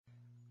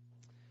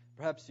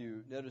Perhaps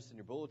you noticed in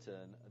your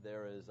bulletin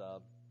there is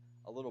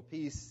a little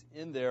piece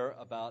in there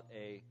about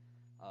a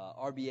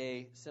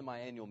RBA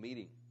semi-annual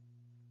meeting.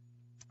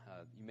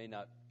 You may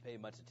not pay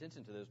much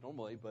attention to those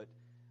normally, but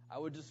I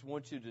would just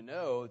want you to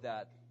know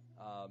that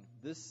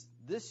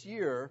this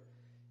year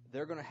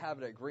they're going to have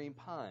it at Green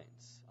Pines.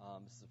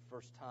 This is the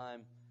first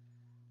time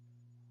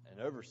in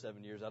over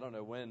 7 years. I don't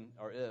know when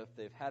or if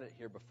they've had it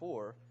here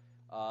before.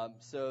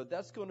 So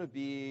that's going to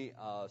be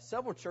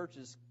several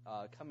churches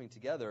coming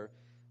together,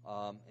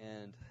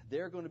 and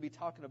they're going to be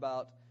talking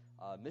about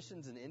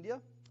missions in India.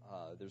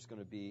 There's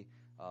going to be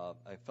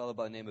a fellow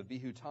by the name of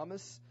Bihu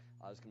Thomas.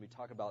 Is going to be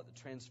talking about the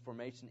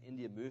Transformation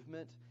India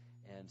movement.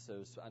 And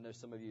so I know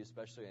some of you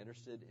especially are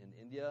interested in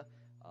India.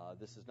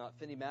 This is not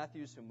Finney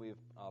Matthews, whom we've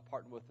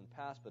partnered with in the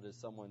past, but is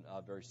someone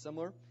very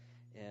similar.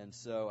 And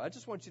so I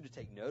just want you to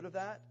take note of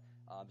that.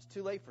 It's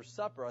too late for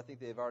supper. I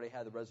think they've already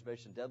had the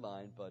reservation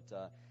deadline,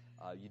 but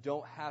you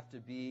don't have to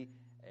be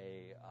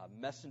a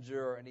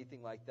messenger or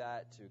anything like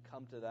that to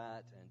come to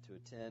that and to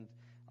attend.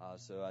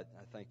 So I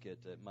think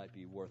it might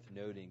be worth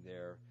noting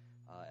there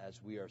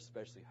as we are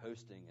especially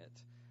hosting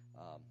it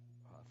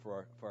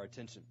for our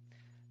attention.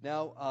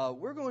 Now,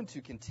 we're going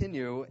to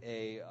continue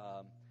a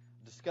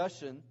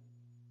discussion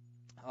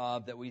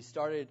that we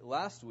started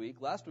last week.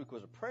 Last week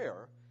was a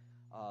prayer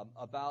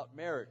about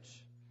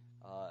marriage,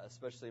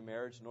 especially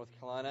marriage in North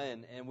Carolina,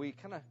 and we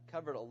kind of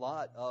covered a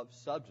lot of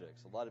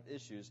subjects, a lot of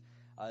issues,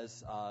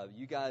 as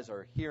you guys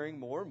are hearing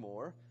more and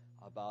more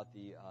about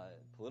the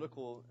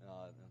political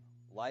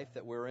life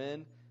that we're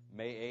in,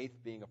 May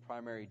 8th being a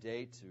primary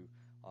date to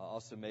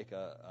also make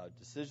a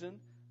decision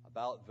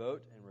about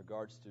vote in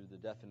regards to the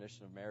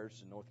definition of marriage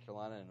in North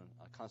Carolina and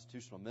a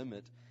constitutional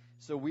amendment.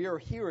 So we are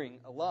hearing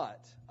a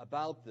lot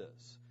about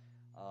this.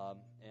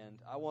 And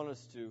I want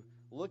us to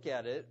look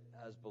at it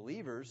as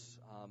believers,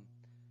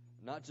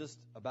 not just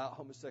about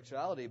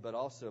homosexuality, but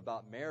also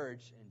about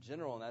marriage in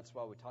general. And that's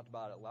why we talked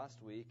about it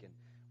last week and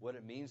what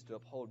it means to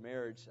uphold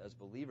marriage as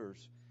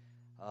believers.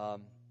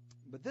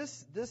 But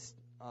this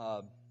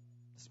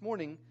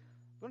morning,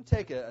 I'm going to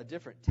take a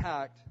different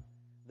tact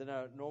than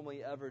I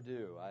normally ever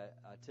do.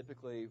 I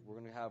typically, we're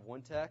going to have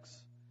one text.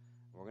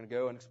 We're going to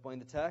go and explain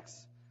the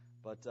text.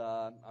 But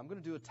I'm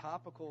going to do a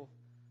topical,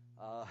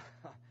 I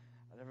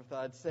never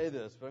thought I'd say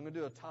this, but I'm going to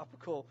do a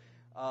topical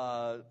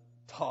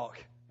talk.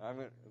 I'm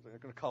going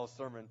to call it a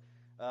sermon.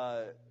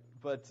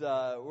 But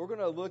we're going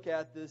to look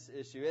at this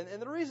issue.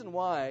 And the reason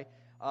why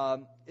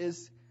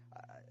is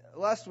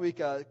last week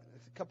a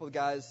couple of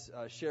guys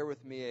shared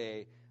with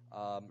me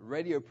a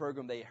radio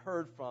program they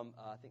heard from,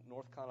 I think,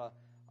 North Carolina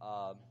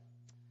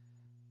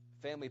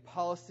Family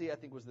Policy, I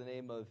think was the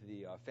name of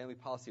the Family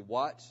Policy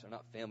Watch, or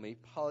not Family,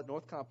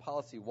 North Carolina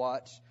Policy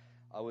Watch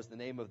was the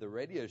name of the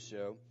radio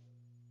show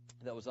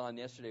that was on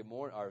yesterday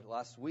morning, or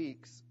last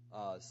week's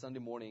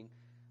Sunday morning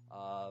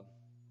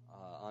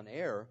on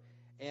air.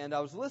 And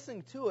I was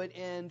listening to it,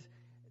 and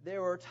they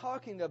were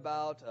talking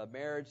about a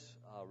marriage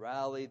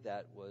rally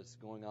that was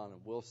going on in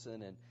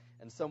Wilson,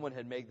 and someone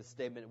had made the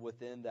statement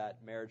within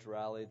that marriage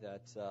rally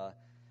that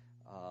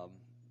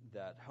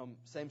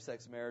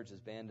same-sex marriage is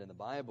banned in the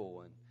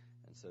Bible, and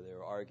so they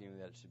were arguing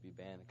that it should be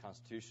banned in the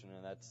Constitution,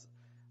 and that's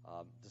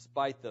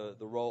despite the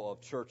role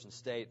of church and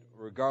state.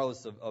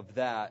 Regardless of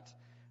that,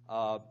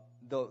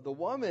 the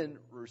woman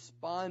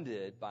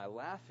responded by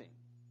laughing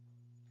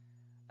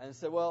and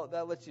said, well,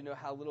 that lets you know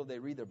how little they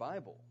read their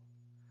Bible.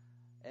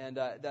 And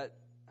that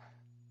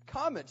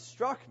comment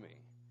struck me.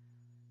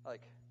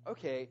 Like,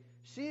 okay,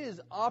 she is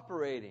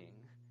operating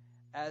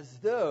as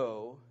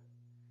though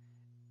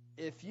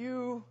if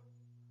you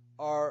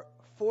are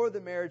for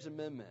the marriage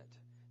amendment,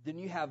 then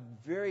you have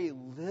very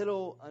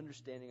little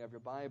understanding of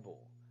your Bible.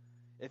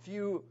 If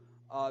you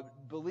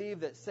believe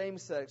that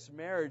same-sex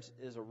marriage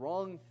is a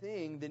wrong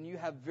thing, then you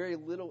have very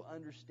little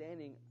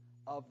understanding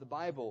of the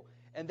Bible.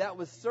 And that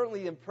was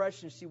certainly the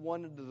impression she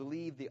wanted to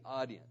leave the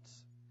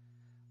audience.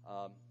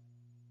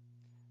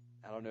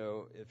 I don't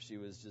know if she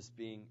was just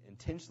being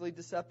intentionally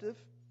deceptive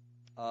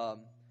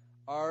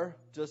or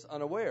just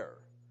unaware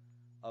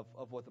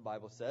of what the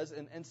Bible says.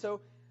 And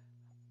so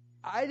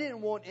I didn't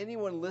want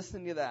anyone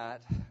listening to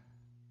that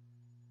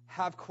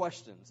have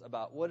questions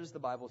about what does the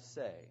Bible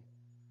say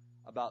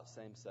about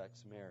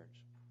same-sex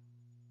marriage.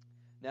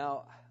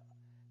 Now,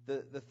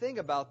 the thing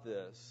about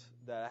this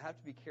that I have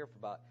to be careful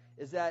about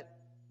is that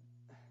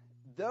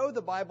though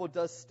the Bible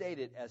does state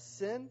it as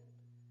sin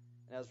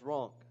and as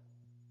wrong,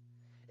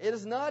 it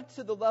is not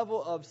to the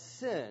level of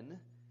sin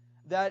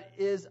that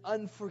is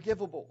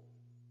unforgivable.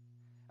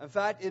 In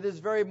fact, it is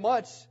very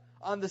much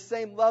on the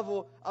same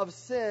level of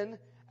sin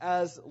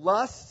as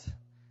lust,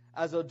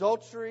 as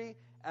adultery,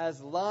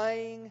 as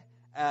lying,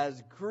 as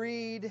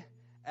greed,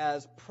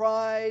 as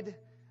pride,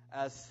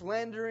 as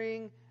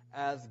slandering,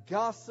 as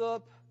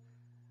gossip.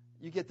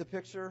 You get the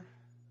picture?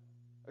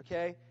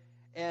 Okay?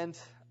 And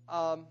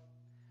I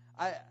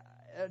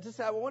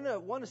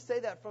want to say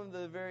that from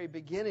the very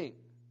beginning,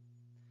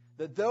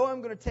 that though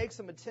I'm going to take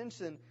some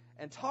attention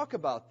and talk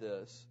about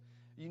this,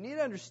 you need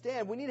to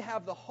understand we need to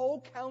have the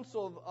whole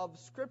counsel of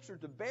Scripture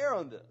to bear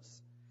on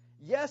this.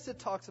 Yes, it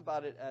talks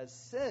about it as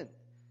sin.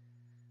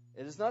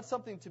 It is not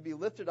something to be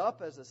lifted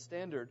up as a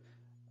standard,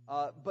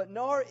 but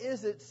nor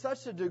is it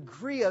such a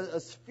degree, a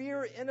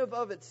sphere in and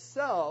of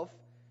itself,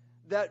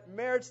 that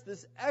merits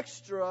this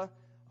extra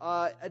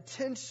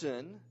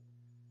attention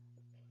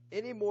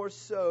any more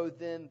so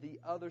than the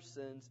other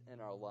sins in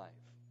our life.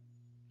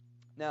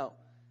 Now,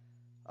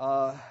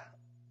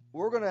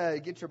 we're going to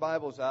get your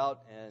Bibles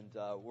out, and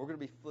we're going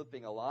to be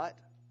flipping a lot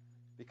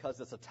because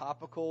it's a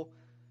topical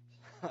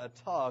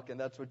talk, and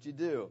that's what you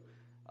do.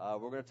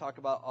 We're going to talk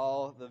about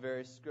all the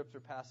various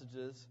scripture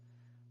passages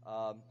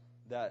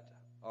that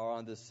are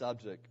on this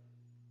subject.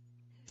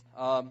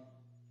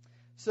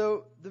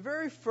 So the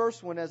very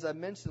first one, as I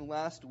mentioned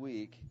last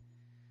week,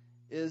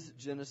 is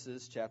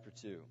Genesis chapter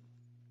 2.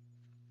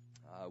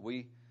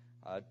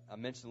 I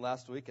mentioned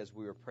last week as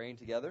we were praying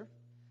together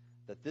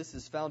that this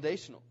is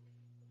foundational.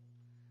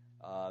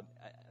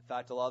 In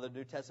fact, a lot of the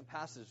New Testament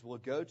passages will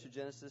go to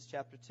Genesis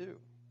chapter 2,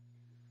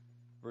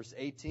 verse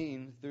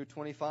 18 through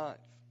 25.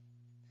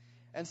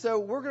 And so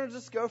we're going to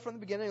just go from the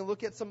beginning and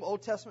look at some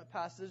Old Testament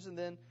passages and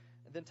then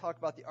talk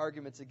about the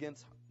arguments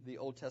against the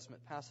Old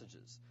Testament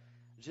passages.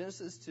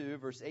 Genesis 2,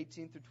 verse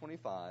 18 through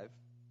 25.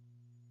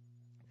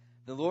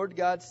 The Lord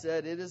God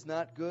said, "It is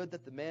not good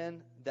that the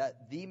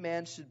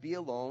man should be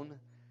alone.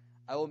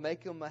 I will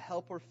make him a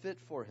helper fit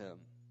for him."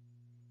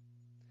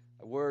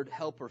 The word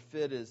helper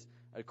fit is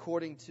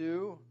according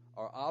to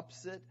or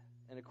opposite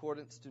in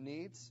accordance to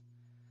needs,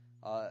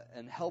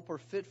 and helper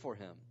fit for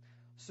him.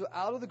 So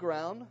out of the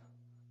ground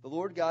the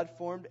Lord God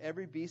formed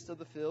every beast of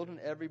the field and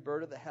every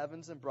bird of the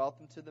heavens and brought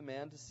them to the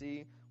man to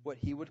see what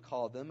he would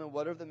call them. And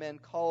whatever the man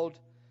called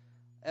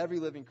every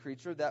living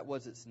creature, that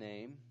was its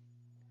name.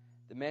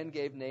 The man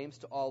gave names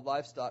to all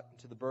livestock and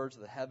to the birds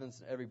of the heavens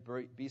and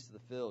every beast of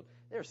the field.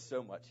 There's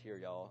so much here,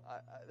 y'all.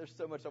 There's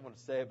so much I want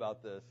to say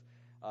about this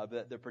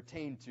that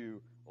pertain to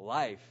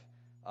life.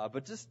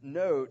 But just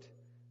note,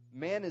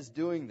 man is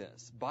doing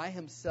this by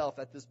himself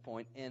at this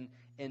point, and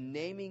in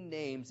naming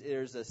names,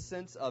 there's a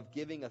sense of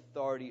giving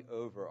authority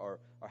over or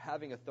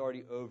having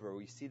authority over.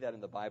 We see that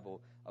in the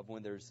Bible of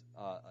when there's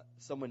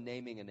someone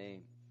naming a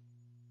name.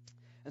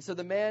 And so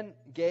the man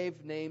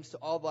gave names to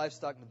all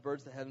livestock and the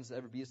birds of the heavens and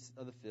every beast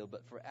of the field.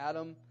 But for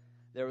Adam,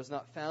 there was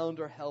not found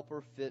a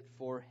helper fit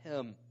for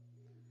him.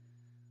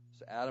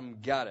 So Adam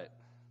got it.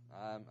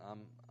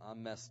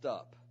 I'm messed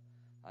up.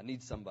 I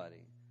need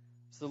somebody.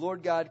 So the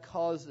Lord God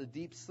caused a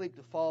deep sleep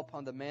to fall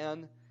upon the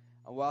man,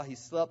 and while he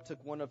slept,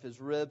 took one of his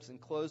ribs and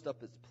closed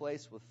up its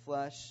place with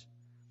flesh.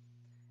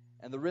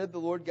 And the rib the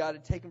Lord God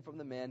had taken from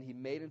the man, he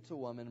made into a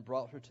woman and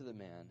brought her to the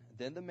man.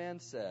 Then the man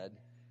said,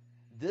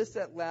 "This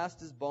at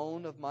last is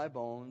bone of my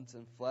bones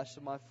and flesh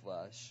of my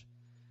flesh.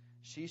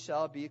 She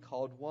shall be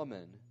called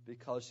woman,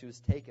 because she was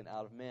taken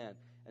out of man."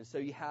 And so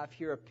you have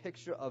here a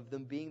picture of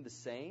them being the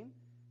same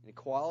in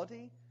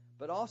equality,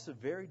 but also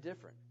very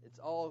different. It's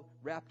all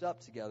wrapped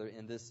up together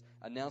in this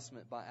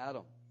announcement by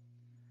Adam.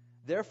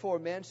 "Therefore, a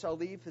man shall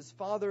leave his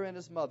father and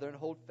his mother and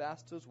hold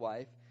fast to his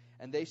wife,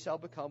 and they shall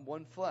become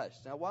one flesh."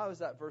 Now, why was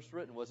that verse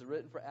written? Was it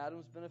written for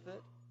Adam's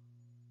benefit?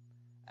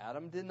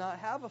 Adam did not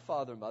have a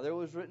father and mother. It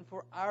was written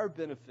for our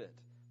benefit,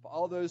 for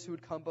all those who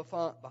would come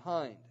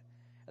behind.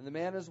 And the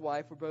man and his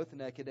wife were both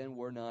naked and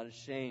were not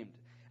ashamed.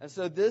 And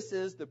so this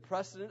is the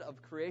precedent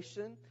of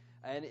creation,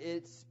 and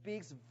it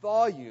speaks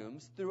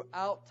volumes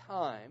throughout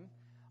time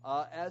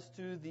as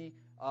to the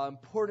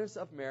importance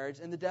of marriage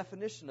and the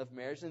definition of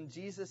marriage. And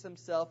Jesus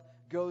himself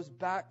goes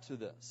back to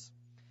this.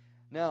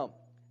 Now,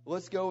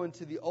 let's go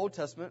into the Old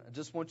Testament. I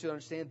just want you to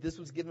understand this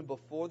was given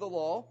before the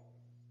law.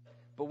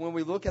 But when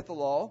we look at the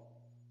law,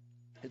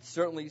 it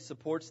certainly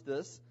supports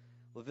this.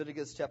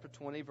 Leviticus chapter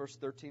 20, verse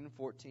 13 and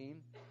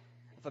 14.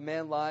 "If a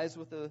man lies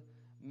with a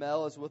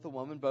male as with a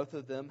woman, both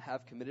of them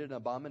have committed an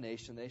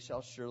abomination. They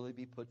shall surely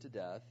be put to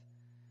death.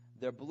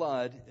 Their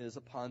blood is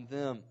upon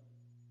them."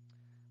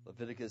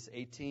 Leviticus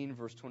 18,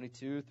 verse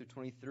 22 through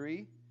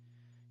 23.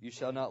 "You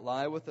shall not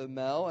lie with a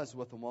male as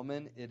with a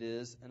woman. It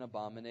is an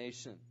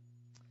abomination."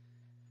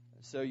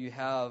 So you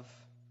have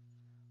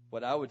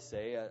what I would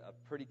say a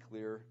pretty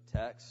clear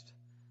text.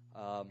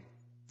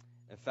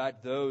 In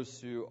fact, those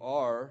who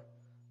are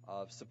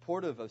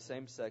supportive of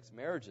same-sex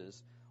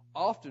marriages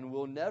often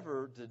will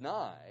never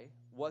deny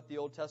what the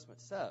Old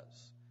Testament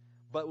says,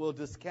 but will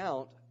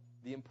discount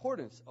the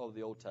importance of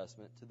the Old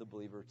Testament to the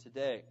believer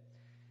today.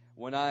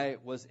 When I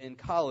was in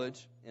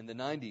college in the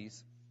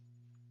 90s,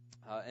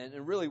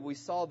 and really we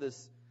saw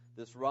this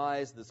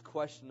rise, this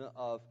question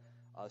of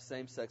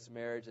same-sex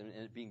marriage and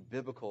it being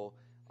biblical,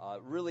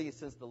 really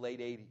since the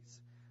late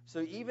 80s.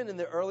 So even in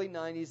the early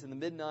 90s and the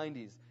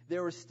mid-90s,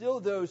 there were still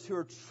those who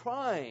were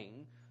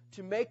trying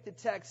to make the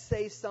text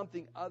say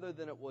something other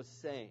than it was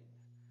saying.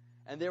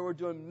 And they were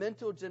doing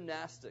mental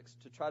gymnastics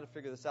to try to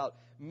figure this out.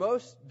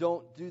 Most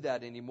don't do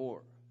that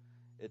anymore.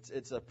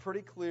 It's a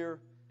pretty clear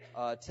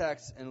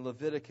text in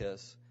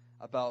Leviticus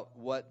about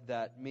what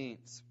that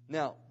means.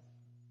 Now,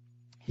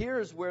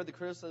 here's where the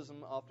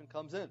criticism often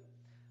comes in.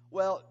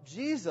 Well,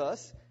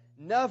 Jesus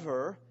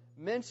never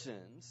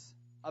mentions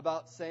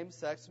about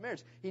same-sex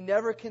marriage. He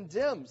never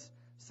condemns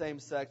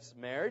same-sex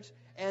marriage,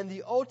 and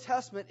the Old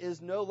Testament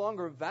is no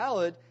longer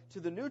valid to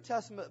the New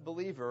Testament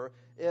believer.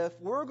 If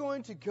we're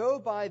going to go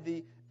by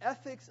the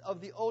ethics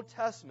of the Old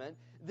Testament,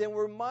 then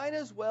we might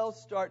as well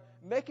start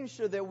making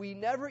sure that we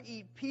never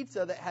eat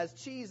pizza that has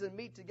cheese and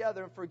meat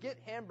together and forget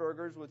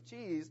hamburgers with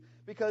cheese,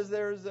 because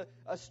there's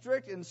a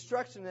strict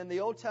instruction in the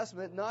Old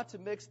Testament not to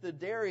mix the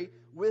dairy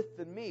with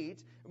the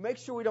meat. Make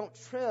sure we don't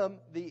trim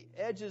the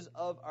edges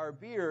of our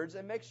beards,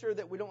 and make sure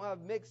that we don't have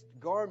mixed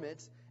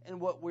garments in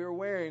what we're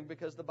wearing,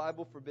 because the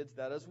Bible forbids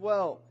that as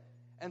well.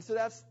 And so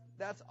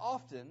that's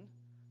often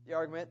the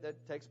argument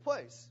that takes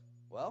place.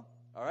 Well,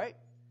 all right,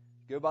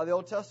 go by the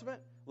Old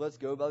Testament. Let's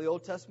go by the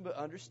Old Testament,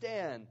 but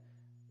understand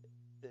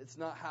it's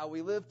not how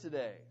we live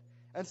today.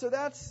 And so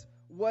that's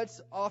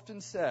what's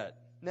often said.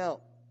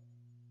 Now,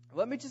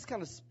 let me just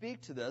kind of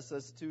speak to this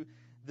as to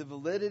the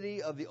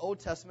validity of the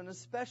Old Testament,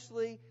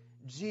 especially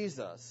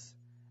Jesus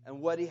and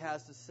what he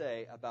has to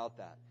say about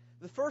that.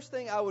 The first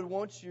thing I would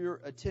want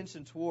your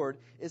attention toward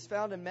is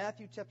found in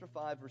Matthew chapter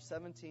 5, verse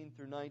 17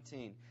 through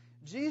 19.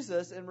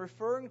 Jesus, in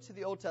referring to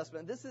the Old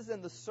Testament, this is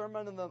in the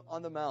Sermon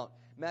on the Mount,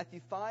 Matthew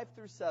 5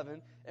 through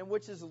 7, and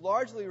which is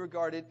largely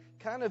regarded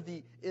kind of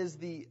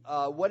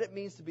what it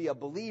means to be a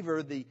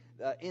believer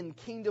in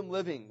kingdom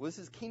living. This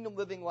is kingdom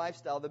living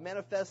lifestyle, the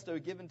manifesto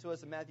given to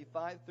us in Matthew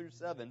 5 through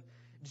 7.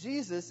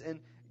 Jesus,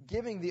 in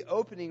giving the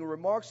opening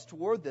remarks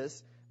toward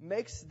this,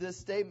 makes this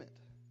statement: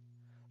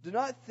 "Do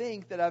not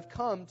think that I've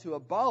come to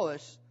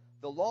abolish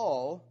the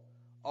law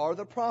or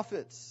the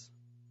prophets.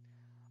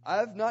 I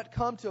have not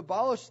come to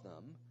abolish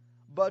them,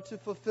 but to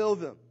fulfill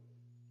them.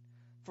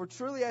 For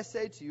truly I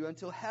say to you,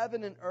 until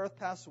heaven and earth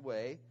pass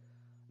away,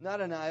 not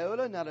an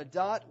iota, not a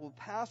dot will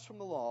pass from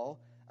the law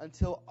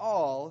until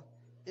all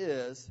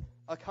is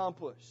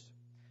accomplished."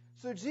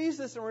 So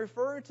Jesus, in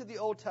referring to the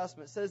Old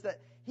Testament, says that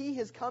he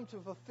has come to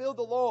fulfill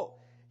the law.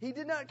 He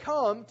did not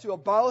come to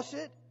abolish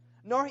it,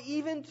 nor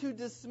even to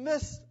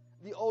dismiss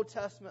the Old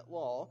Testament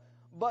law,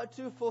 but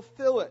to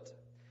fulfill it.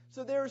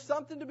 So there is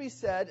something to be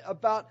said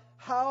about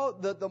how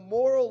the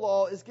moral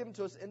law is given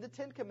to us in the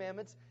Ten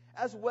Commandments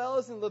as well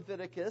as in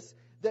Leviticus,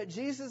 that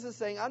Jesus is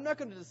saying, I'm not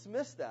going to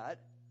dismiss that.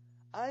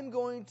 I'm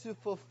going to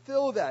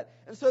fulfill that.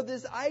 And so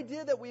this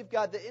idea that we've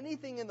got that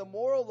anything in the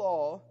moral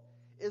law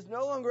is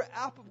no longer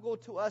applicable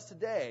to us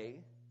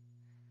today,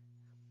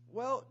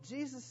 well,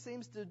 Jesus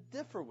seems to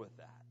differ with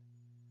that.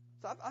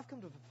 So I've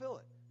come to fulfill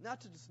it,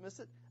 not to dismiss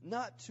it,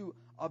 not to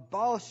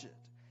abolish it.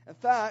 In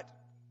fact,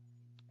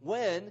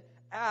 when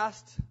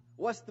asked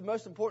what's the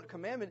most important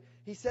commandment,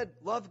 he said,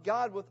 love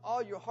God with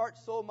all your heart,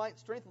 soul, might,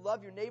 strength,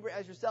 love your neighbor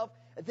as yourself.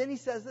 And then he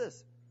says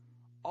this: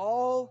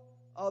 all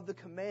of the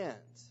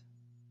commands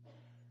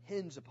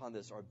hinge upon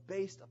this, are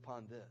based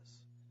upon this.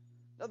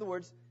 In other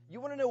words,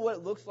 you want to know what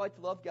it looks like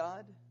to love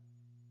God?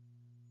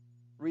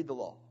 Read the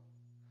law.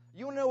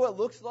 You want to know what it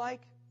looks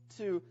like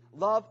to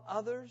love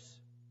others?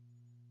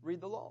 Read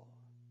the law.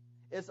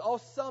 It's all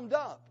summed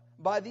up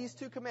by these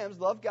two commands,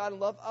 love God and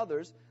love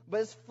others,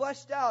 but it's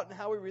fleshed out in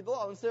how we read the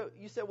law. And so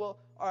you say, well,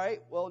 all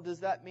right, well, does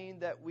that mean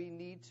that we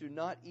need to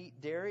not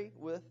eat dairy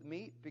with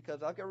meat?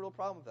 Because I've got a real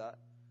problem with that.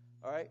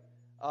 All right?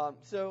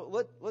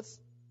 So let's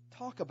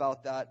talk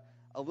about that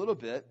a little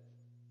bit.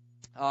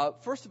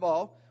 First of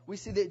all, we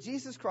see that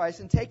Jesus Christ,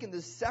 in taking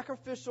the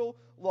sacrificial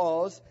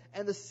laws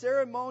and the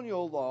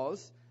ceremonial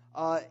laws,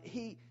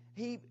 he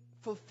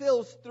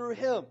fulfills through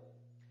him.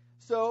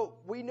 So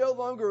we no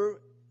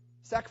longer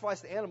sacrifice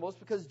the animals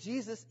because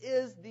Jesus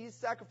is the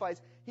sacrifice.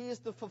 He is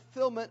the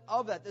fulfillment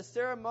of that. The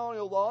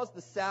ceremonial laws,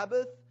 the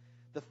Sabbath,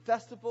 the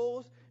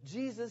festivals,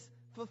 Jesus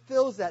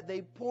fulfills that.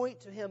 They point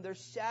to him. They're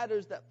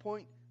shadows that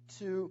point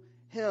to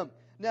him.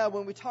 Now,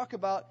 when we talk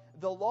about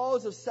the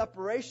laws of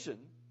separation,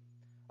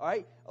 all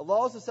right,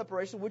 laws of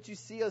separation, which you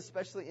see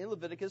especially in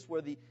Leviticus,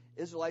 where the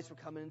Israelites were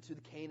coming into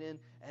the Canaan,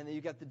 and then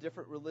you've got the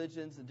different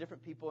religions and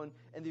different people,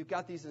 and you've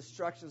got these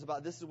instructions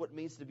about this is what it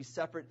means to be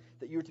separate,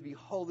 that you're to be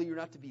holy, you're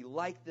not to be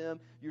like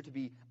them, you're to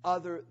be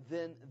other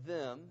than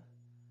them.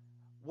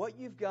 What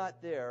you've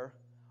got there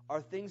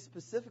are things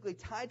specifically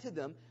tied to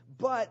them,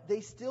 but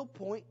they still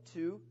point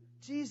to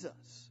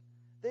Jesus.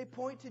 They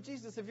point to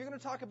Jesus. If you're going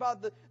to talk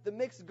about the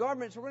mixed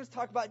garments, we're going to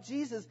talk about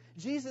Jesus.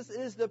 Jesus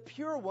is the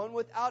pure one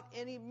without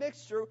any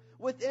mixture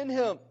within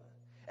him.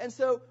 And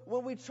so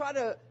when we try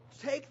to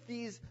take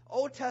these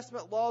Old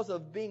Testament laws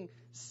of being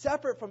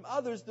separate from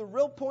others, the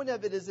real point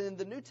of it is in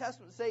the New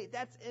Testament say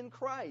that's in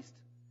Christ.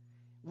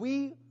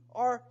 We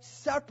are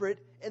separate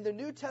in the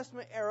New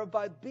Testament era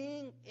by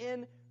being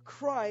in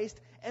Christ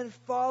and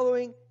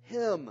following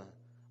him,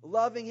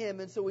 loving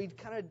him. And so we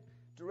kind of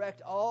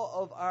direct all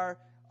of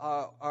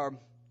our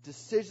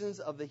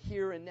decisions of the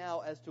here and now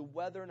as to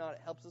whether or not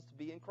it helps us to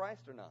be in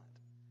Christ or not.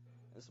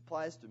 This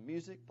applies to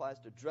music, applies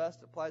to dress,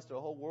 applies to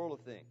a whole world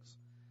of things.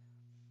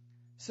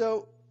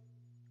 So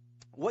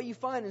what you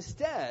find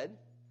instead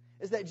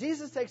is that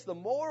Jesus takes the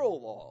moral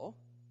law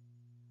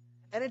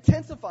and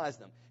intensifies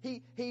them.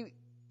 He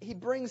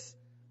brings,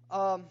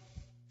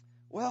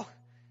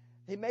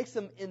 he makes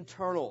them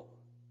internal.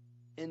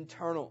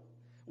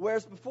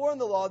 Whereas before in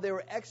the law they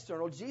were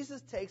external,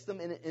 Jesus takes them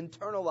and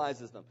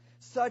internalizes them.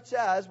 Such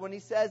as when he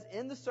says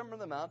in the Sermon on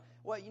the Mount,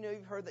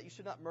 you've heard that you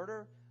should not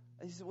murder.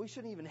 And he said, we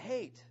shouldn't even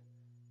hate,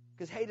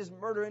 because hate is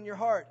murder in your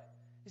heart.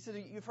 He said,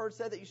 you've heard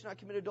said that you should not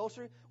commit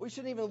adultery. We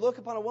shouldn't even look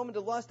upon a woman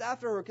to lust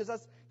after her,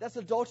 because that's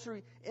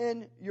adultery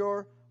in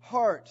your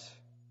heart.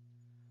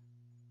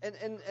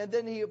 And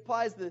then he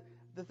applies the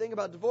thing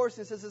about divorce.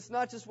 He says it's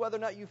not just whether or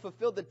not you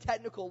fulfill the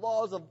technical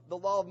laws of the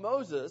law of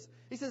Moses.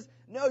 He says,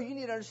 no, you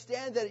need to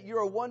understand that you're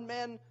a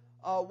one-man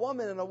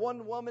woman and a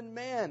one-woman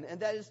man, and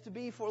that is to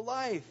be for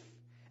life.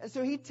 And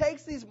so he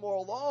takes these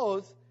moral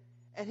laws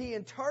and he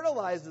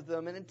internalizes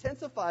them and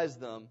intensifies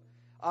them.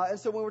 And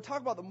so when we're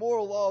talking about the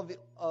moral law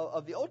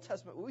of the Old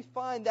Testament, we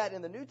find that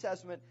in the New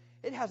Testament,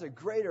 it has a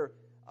greater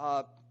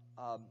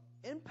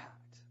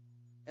impact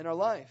in our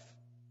life.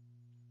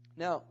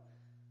 Now,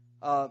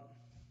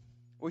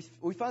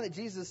 we find that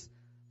Jesus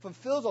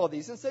fulfills all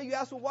these. And so you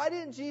ask, well, why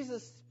didn't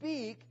Jesus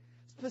speak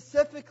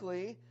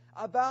specifically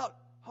about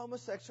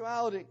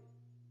homosexuality?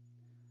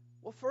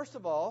 Well, first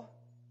of all,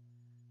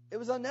 it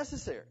was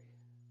unnecessary.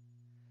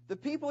 The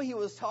people he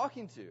was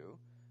talking to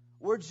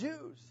were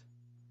Jews.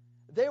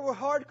 They were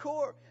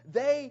hardcore.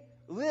 They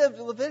lived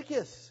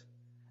Leviticus.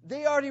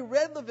 They already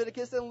read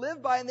Leviticus and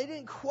lived by it, and they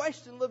didn't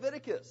question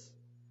Leviticus.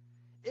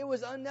 It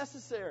was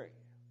unnecessary.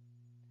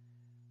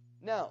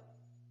 Now,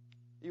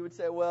 you would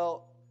say,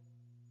 well,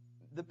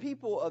 the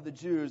people of the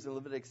Jews in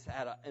Leviticus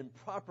had an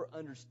improper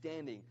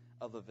understanding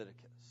of Leviticus.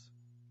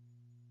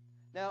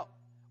 Now,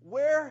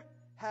 where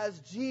has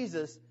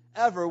Jesus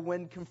ever,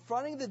 when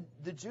confronting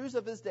the Jews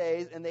of his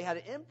days, and they had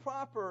an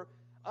improper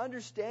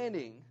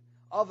understanding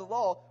of the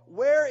law,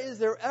 where is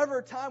there ever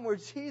a time where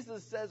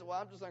Jesus says, well,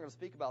 I'm just not going to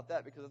speak about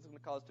that because it's going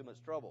to cause too much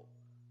trouble?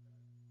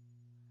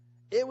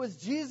 It was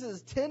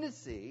Jesus'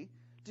 tendency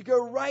to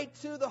go right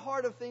to the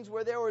heart of things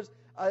where there was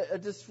a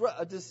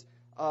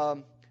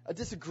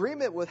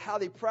disagreement with how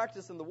they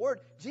practiced in the Word.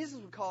 Jesus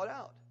would call it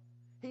out.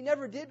 He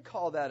never did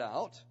call that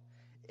out.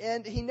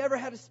 And he never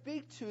had to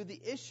speak to the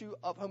issue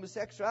of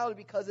homosexuality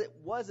because it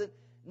wasn't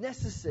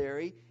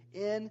necessary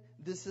in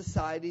the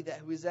society that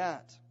he was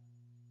at.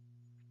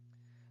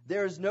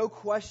 There is no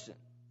question.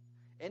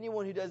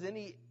 Anyone who does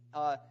any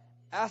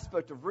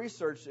aspect of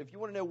research, if you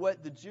want to know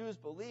what the Jews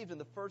believed in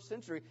the first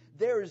century,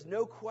 there is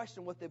no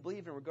question what they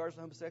believed in regards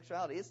to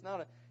homosexuality. It's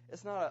not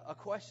a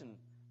question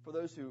for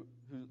those who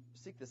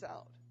seek this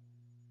out.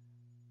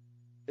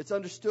 It's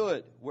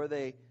understood where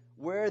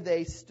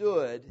they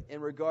stood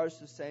in regards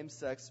to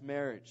same-sex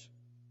marriage.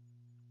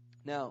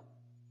 Now,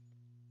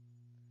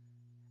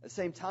 at the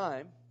same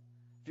time,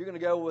 if you're going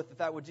to go with the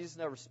fact, well, Jesus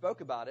never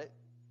spoke about it,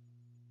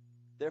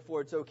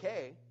 therefore it's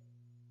okay,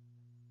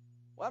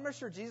 well, I'm not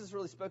sure Jesus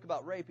really spoke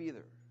about rape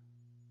either,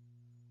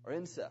 or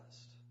incest.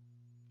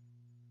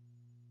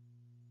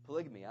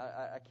 Polygamy,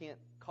 I can't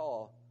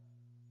call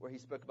where he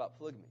spoke about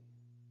polygamy.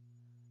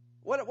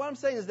 What I'm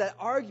saying is that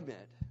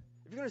argument,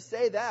 if you're going to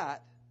say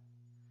that,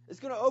 it's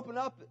going to open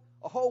up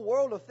a whole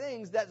world of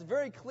things that's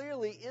very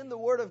clearly in the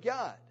Word of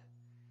God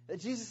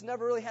that Jesus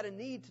never really had a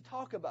need to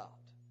talk about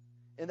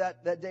in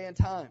that day and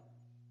time.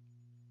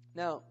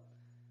 Now,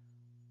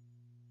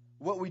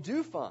 what we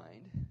do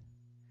find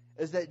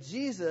is that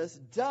Jesus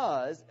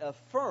does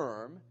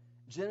affirm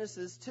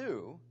Genesis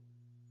 2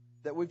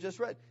 that we've just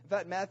read. In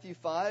fact, Matthew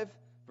 5,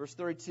 verse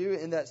 32,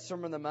 in that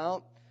Sermon on the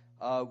Mount,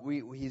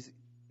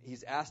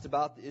 he's asked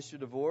about the issue of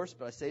divorce,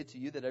 but I say to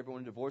you that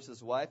everyone who divorces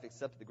his wife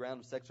except the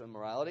ground of sexual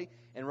immorality.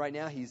 And right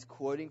now he's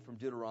quoting from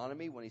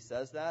Deuteronomy when he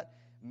says that,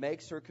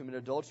 makes her commit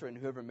adultery, and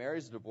whoever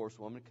marries a divorced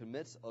woman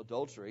commits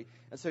adultery.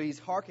 And so he's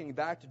hearkening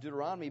back to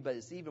Deuteronomy, but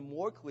it's even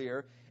more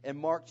clear in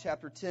Mark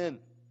chapter 10.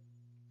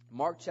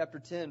 Mark chapter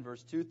 10,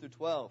 verse 2 through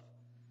 12.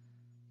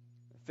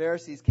 The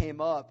Pharisees came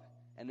up,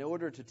 and in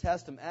order to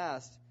test him,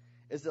 asked,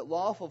 is it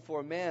lawful for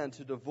a man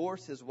to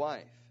divorce his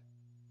wife?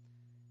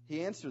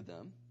 He answered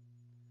them,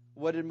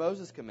 what did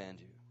Moses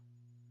command you?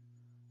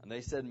 And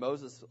they said,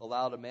 Moses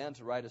allowed a man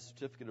to write a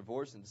certificate of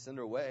divorce and to send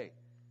her away.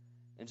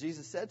 And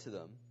Jesus said to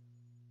them,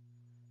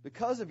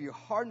 because of your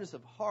hardness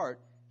of heart,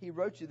 he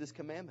wrote you this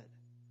commandment.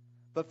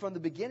 But from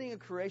the beginning of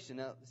creation,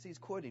 now see, he's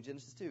quoting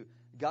Genesis 2,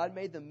 God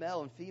made them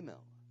male and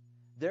female.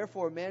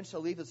 Therefore a man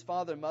shall leave his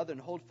father and mother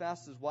and hold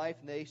fast his wife,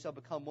 and they shall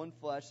become one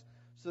flesh.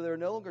 So there are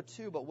no longer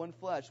two, but one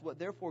flesh. What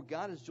therefore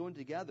God has joined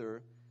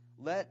together,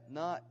 let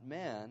not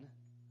man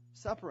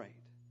separate.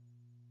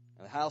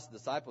 And the house of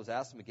disciples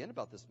asked him again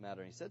about this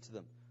matter, and he said to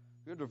them,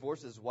 whoever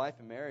divorces his wife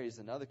and marries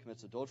another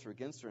commits adultery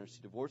against her, and if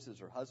she divorces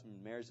her husband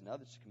and marries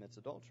another, she commits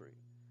adultery.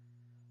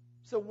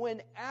 So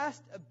when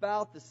asked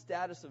about the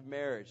status of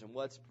marriage and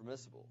what's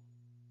permissible,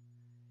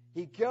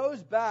 he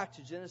goes back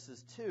to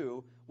Genesis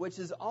 2, which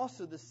is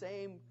also the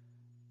same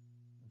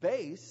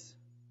base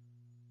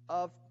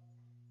of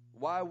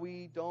why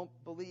we don't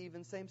believe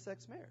in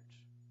same-sex marriage.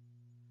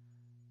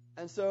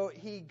 And so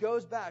he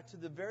goes back to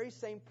the very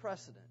same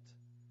precedent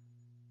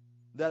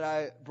that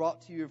I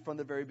brought to you from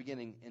the very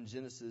beginning in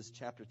Genesis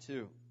chapter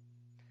 2.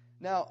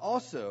 Now,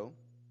 also,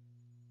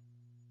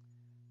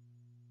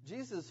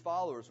 Jesus'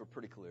 followers were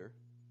pretty clear.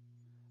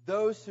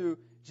 Those who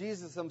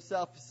Jesus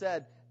himself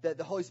said that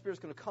the Holy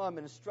Spirit's going to come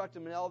and instruct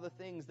him in all the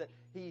things that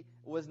he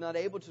was not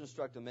able to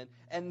instruct him in.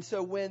 And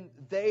so when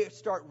they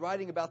start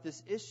writing about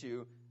this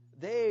issue,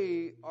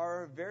 they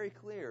are very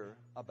clear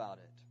about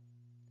it.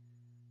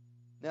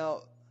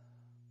 Now,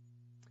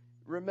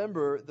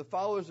 remember, the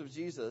followers of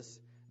Jesus,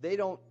 they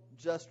don't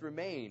just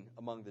remain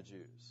among the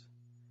Jews.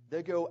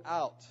 They go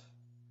out.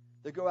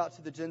 They go out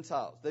to the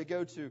Gentiles. They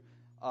go to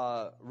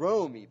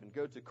Rome even,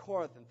 go to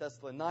Corinth and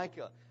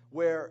Thessalonica,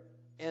 where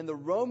in the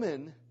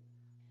Roman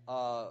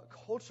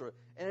culture,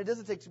 and it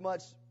doesn't take too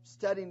much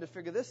studying to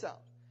figure this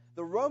out,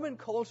 the Roman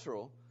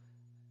culture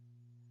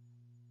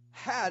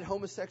had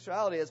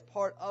homosexuality as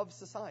part of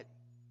society.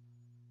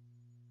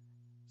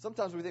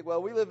 Sometimes we think,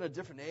 well, we live in a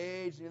different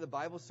age, the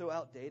Bible's so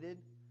outdated.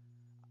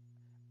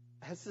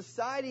 As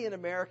society in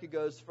America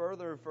goes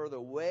further and further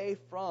away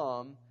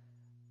from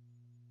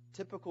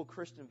typical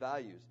Christian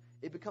values,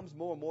 it becomes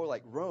more and more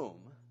like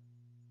Rome,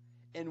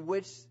 in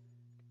which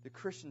the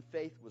Christian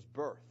faith was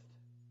birthed.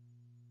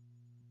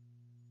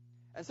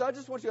 And so I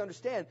just want you to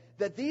understand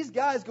that these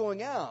guys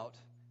going out,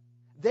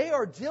 they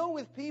are dealing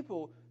with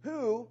people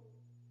who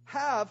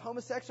have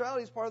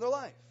homosexuality as part of their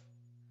life.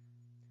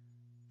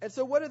 And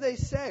so what do they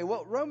say?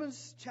 Well,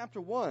 Romans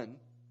chapter 1,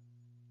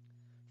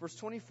 verse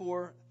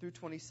 24 through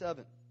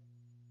 27.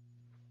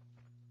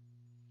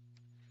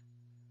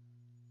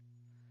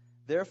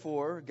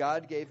 Therefore,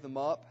 God gave them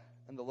up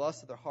in the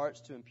lust of their hearts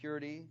to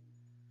impurity,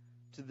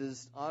 to the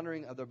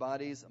dishonoring of their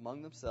bodies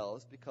among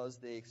themselves, because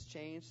they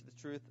exchanged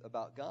the truth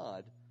about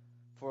God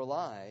for a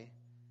lie,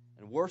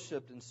 and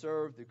worshipped and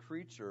served the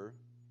creature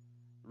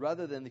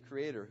rather than the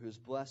Creator, who is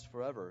blessed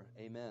forever.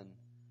 Amen.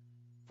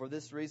 For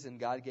this reason,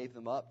 God gave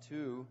them up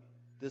to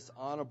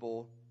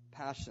dishonorable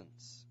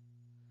passions.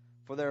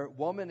 For their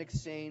woman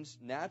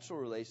exchanged natural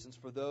relations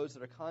for those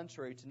that are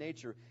contrary to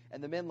nature.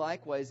 And the men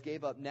likewise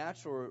gave up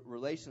natural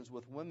relations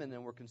with women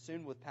and were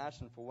consumed with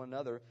passion for one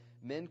another,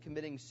 men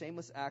committing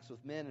shameless acts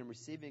with men and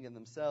receiving in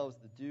themselves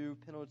the due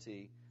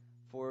penalty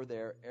for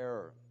their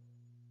error.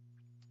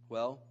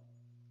 Well,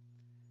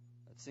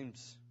 it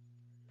seems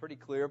pretty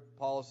clear.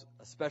 Paul's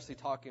especially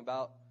talking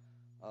about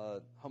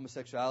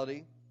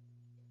homosexuality.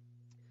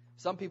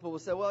 Some people will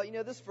say, well,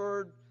 this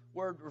word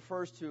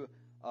refers to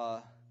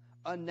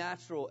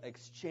unnatural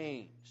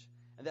exchange.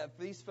 And that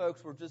these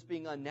folks were just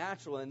being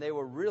unnatural, and they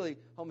were really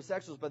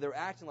homosexuals, but they were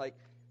acting like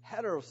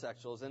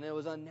heterosexuals, and it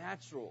was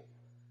unnatural.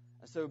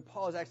 And so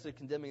Paul is actually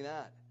condemning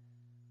that.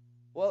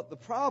 Well, the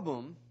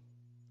problem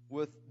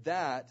with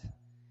that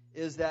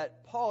is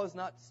that Paul is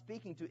not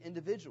speaking to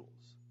individuals.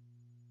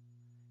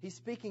 He's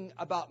speaking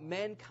about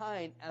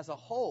mankind as a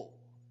whole.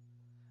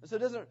 And so it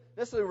doesn't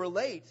necessarily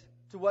relate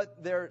to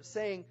what they're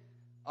saying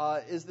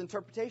is the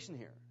interpretation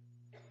here.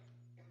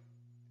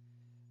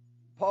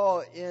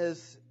 Paul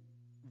is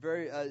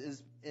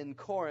in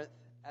Corinth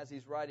as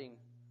he's writing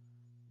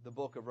the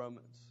book of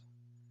Romans.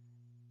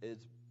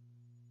 It's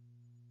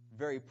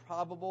very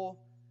probable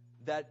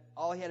that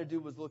all he had to do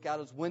was look out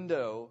his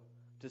window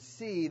to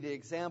see the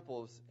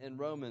examples in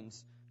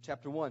Romans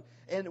chapter 1.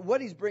 And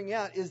what he's bringing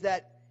out is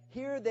that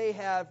here they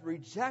have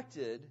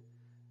rejected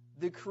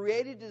the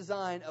created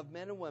design of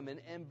men and women,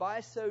 and by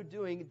so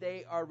doing,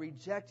 they are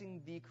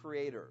rejecting the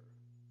Creator.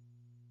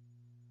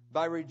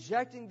 By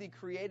rejecting the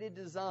created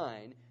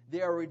design,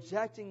 they are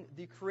rejecting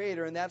the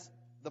Creator, and that's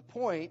the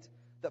point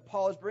that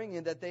Paul is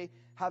bringing, that they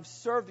have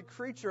served the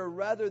creature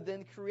rather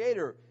than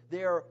Creator.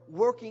 They are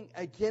working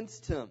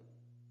against Him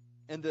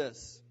in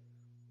this.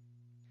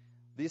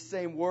 These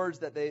same words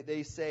that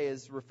they say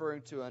is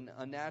referring to an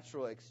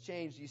unnatural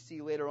exchange, you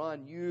see later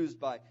on used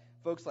by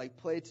folks like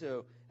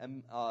Plato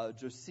and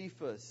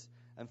Josephus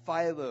and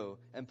Philo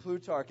and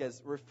Plutarch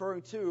as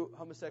referring to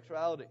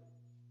homosexuality.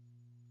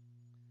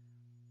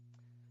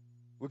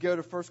 We'll go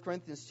to 1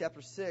 Corinthians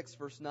chapter 6,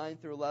 verse 9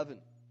 through 11.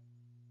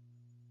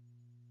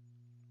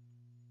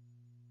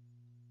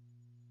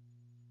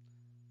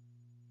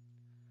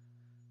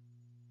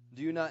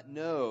 Do you not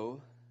know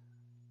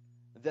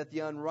that the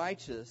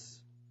unrighteous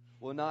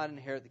will not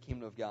inherit the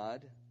kingdom of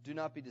God? Do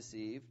not be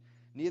deceived.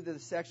 Neither the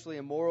sexually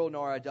immoral,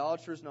 nor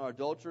idolaters, nor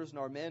adulterers,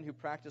 nor men who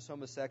practice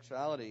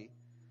homosexuality,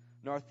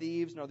 nor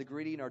thieves, nor the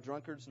greedy, nor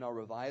drunkards, nor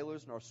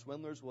revilers, nor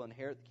swindlers will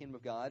inherit the kingdom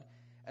of God.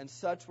 And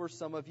such were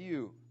some of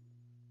you.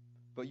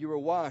 But you were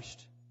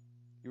washed,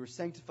 you were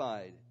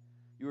sanctified,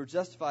 you were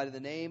justified in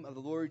the name of the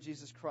Lord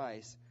Jesus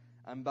Christ,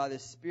 and by the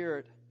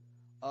Spirit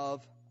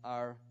of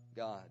our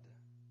God.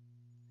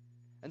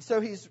 And so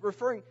he's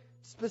referring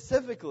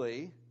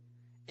specifically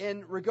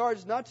in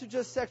regards not to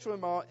just sexual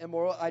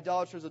immoral,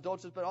 idolaters,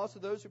 adulterers, but also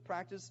those who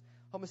practice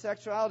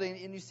homosexuality.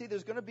 And you see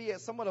there's going to be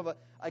somewhat of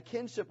a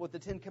kinship with the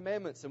Ten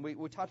Commandments, and we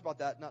talked about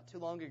that not too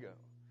long ago.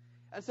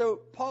 And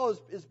so Paul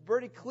is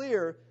pretty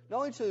clear, not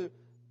only to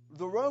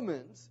the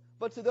Romans,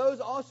 but to those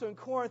also in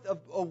Corinth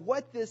of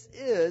what this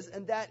is,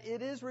 and that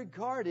it is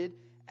regarded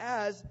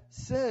as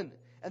sin.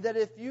 And that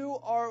if you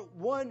are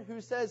one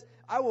who says,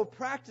 I will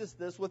practice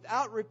this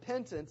without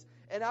repentance,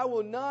 and I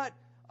will not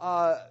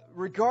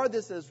regard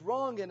this as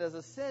wrong and as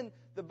a sin,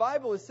 the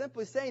Bible is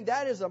simply saying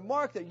that is a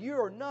mark that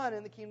you are not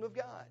in the kingdom of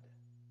God.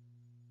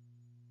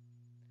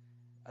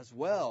 as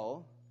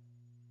well,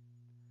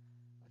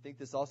 I think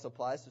this also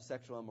applies to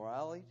sexual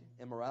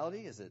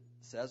immorality, as it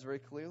says very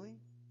clearly.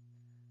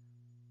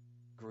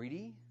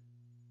 Greedy.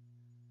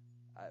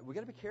 We've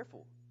got to be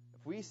careful.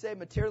 If we say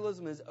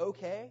materialism is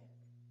okay,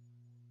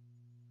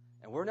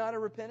 and we're not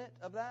repentant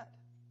of that,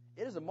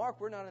 it is a mark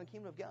we're not in the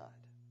kingdom of God.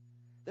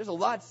 There's a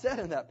lot said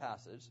in that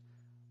passage,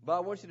 but I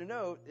want you to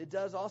note it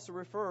does also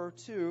refer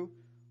to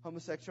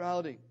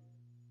homosexuality.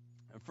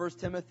 In 1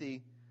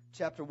 Timothy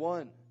chapter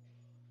 1,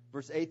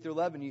 verse 8 through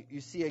 11,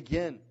 you see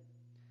again,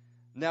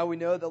 now we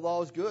know that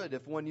law is good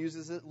if one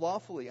uses it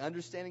lawfully.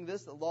 Understanding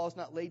this, that law is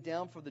not laid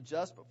down for the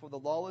just, but for the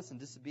lawless and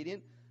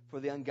disobedient, for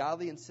the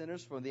ungodly and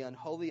sinners, for the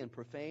unholy and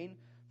profane,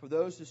 for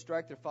those who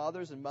strike their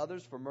fathers and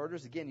mothers, for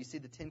murders. Again, you see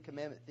the Ten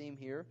Commandment theme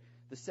here.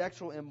 The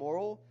sexual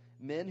immoral,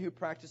 men who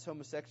practice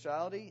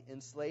homosexuality,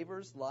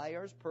 enslavers,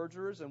 liars,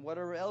 perjurers, and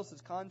whatever else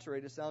is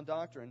contrary to sound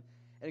doctrine,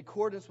 in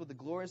accordance with the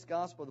glorious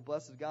gospel of the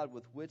blessed God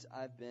with which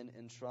I've been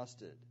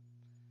entrusted.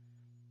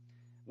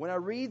 When I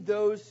read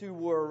those who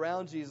were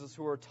around Jesus,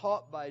 who were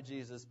taught by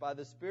Jesus, by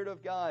the Spirit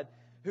of God,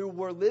 who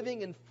were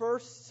living in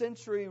first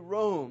century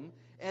Rome,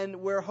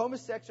 and where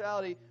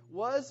homosexuality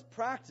was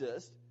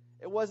practiced,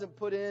 it wasn't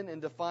put in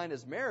and defined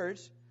as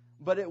marriage,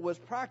 but it was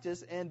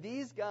practiced, and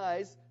these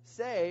guys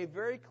say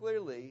very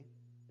clearly,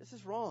 this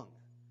is wrong.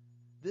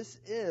 This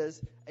is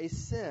a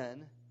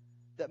sin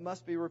that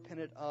must be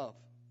repented of.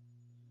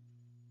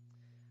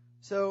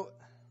 So,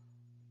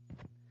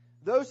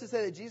 those who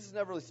say that Jesus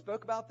never really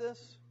spoke about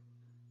this,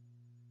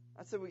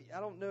 I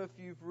don't know if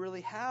you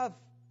really have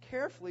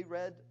carefully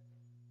read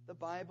the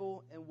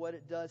Bible and what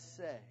it does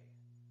say,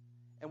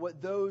 and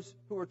what those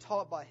who were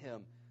taught by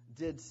him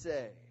did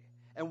say,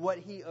 and what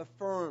he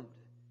affirmed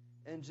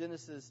in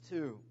Genesis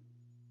 2.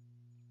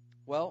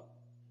 Well,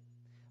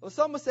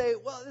 some will say,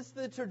 well, it's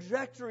the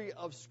trajectory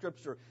of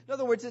Scripture. In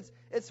other words,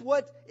 it's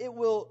what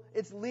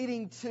it's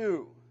leading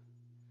to.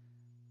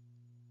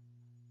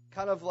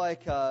 Kind of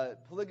like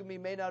polygamy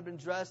may not have been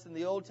addressed in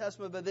the Old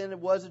Testament, but then it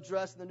was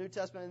addressed in the New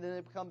Testament, and then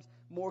it becomes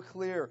more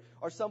clear.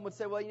 Or some would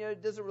say, well,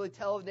 it doesn't really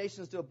tell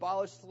nations to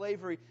abolish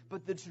slavery,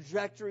 but the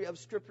trajectory of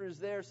Scripture is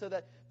there so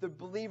that the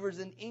believers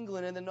in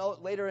England and then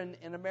later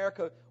in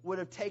America would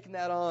have taken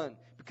that on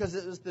because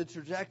it was the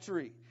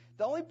trajectory.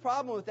 The only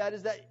problem with that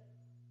is that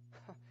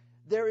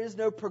there is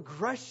no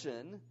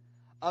progression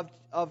of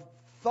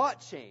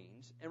thought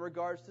change in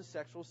regards to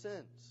sexual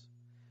sins.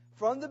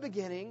 From the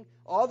beginning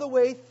all the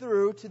way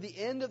through to the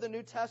end of the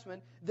New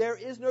Testament, there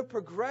is no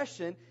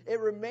progression.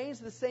 It remains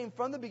the same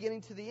from the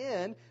beginning to the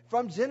end.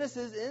 From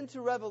Genesis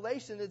into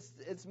Revelation,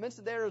 it's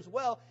mentioned there as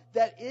well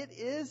that it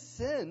is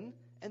sin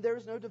and there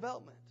is no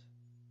development.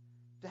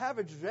 To have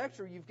a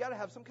trajectory, you've got to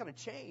have some kind of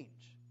change.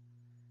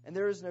 And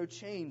there is no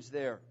change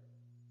there.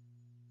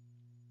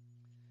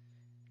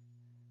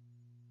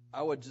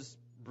 I would just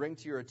bring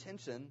to your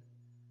attention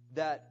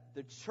that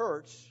the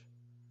church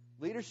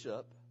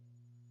leadership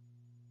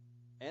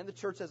and the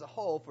church as a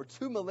whole for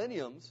 2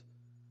 millenniums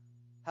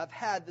have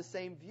had the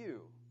same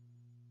view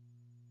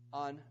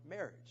on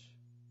marriage.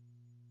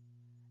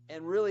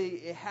 And really,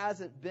 it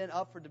hasn't been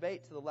up for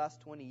debate to the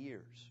last 20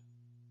 years.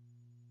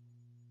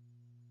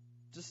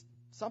 Just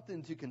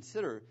something to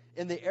consider.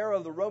 In the era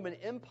of the Roman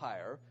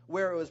Empire,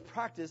 where it was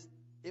practiced,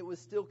 it was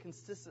still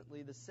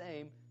consistently the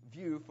same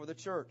view for the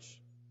church.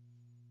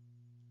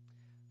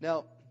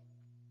 Now,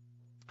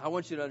 I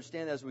want you to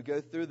understand as we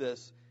go through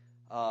this,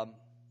 I've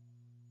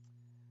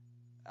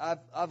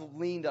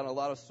leaned on a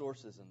lot of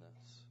sources in this.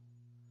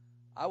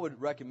 I would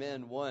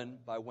recommend one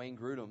by Wayne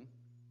Grudem,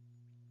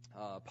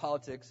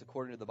 Politics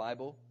According to the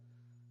Bible,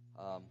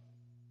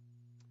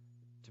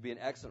 to be an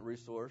excellent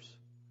resource.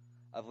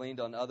 I've leaned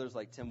on others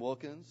like Tim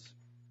Wilkins,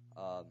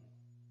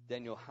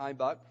 Daniel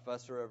Heimbach,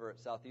 professor over at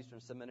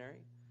Southeastern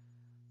Seminary,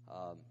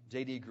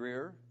 J.D.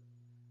 Greer.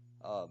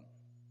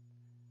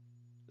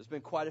 There's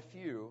been quite a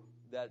few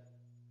that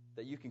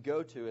you can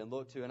go to and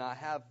look to, and I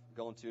have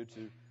gone to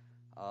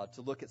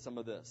look at some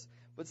of this.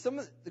 But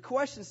the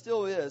question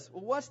still is,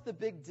 well, what's the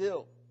big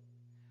deal?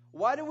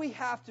 Why do we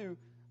have to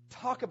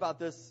talk about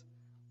this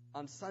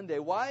on Sunday?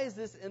 Why is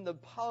this in the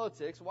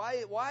politics?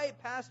 Why,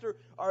 Pastor,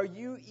 are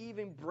you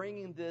even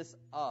bringing this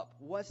up?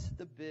 What's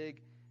the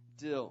big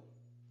deal?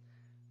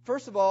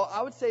 First of all,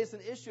 I would say it's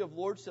an issue of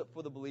lordship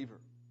for the believer.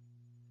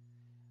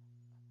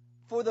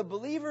 For the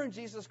believer in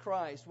Jesus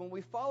Christ, when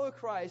we follow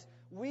Christ,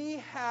 we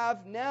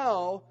have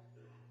now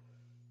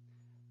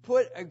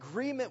put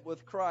agreement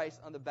with Christ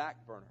on the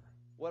back burner.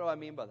 What do I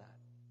mean by that?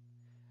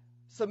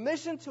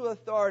 Submission to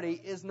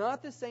authority is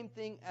not the same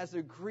thing as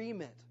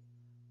agreement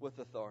with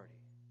authority.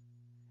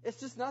 It's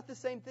just not the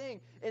same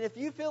thing. And if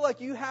you feel like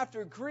you have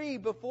to agree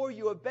before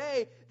you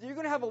obey, then you're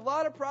going to have a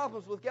lot of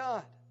problems with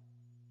God.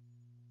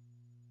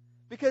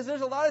 Because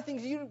there's a lot of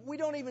things we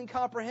don't even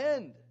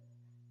comprehend.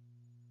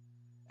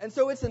 And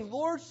so it's a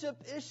lordship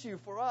issue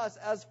for us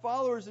as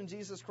followers in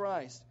Jesus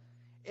Christ.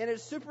 And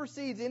it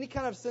supersedes any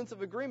kind of sense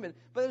of agreement.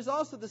 But there's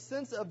also the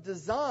sense of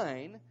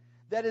design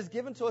that is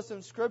given to us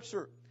in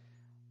Scripture.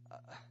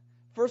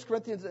 1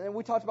 Corinthians, and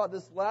we talked about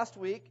this last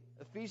week,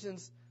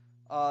 Ephesians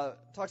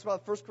talks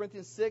about 1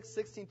 Corinthians 6,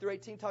 16 through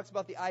 18, talks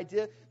about the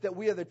idea that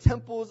we are the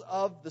temples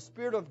of the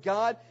Spirit of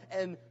God,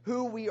 and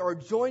who we are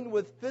joined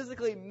with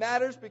physically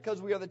matters because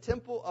we are the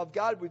temple of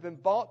God. We've been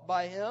bought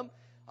by Him.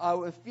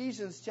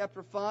 Ephesians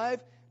chapter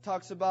 5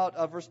 talks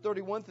about, verse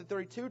 31 through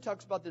 32,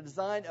 talks about the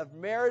design of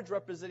marriage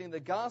representing the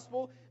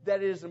gospel,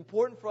 that it is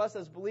important for us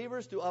as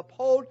believers to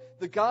uphold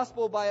the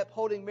gospel by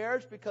upholding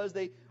marriage because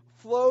they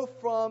flow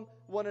from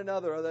one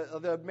another.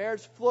 The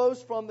marriage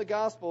flows from the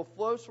gospel,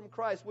 flows from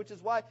Christ, which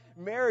is why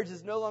marriage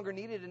is no longer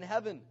needed in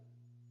heaven,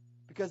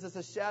 because it's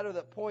a shadow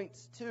that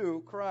points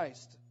to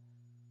Christ.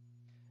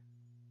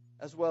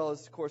 As well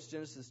as, of course,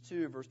 Genesis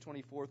 2, verse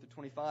 24 through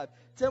 25.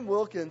 Tim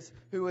Wilkins,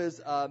 who is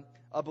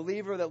a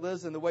believer that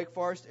lives in the Wake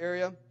Forest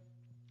area,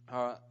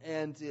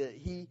 and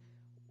he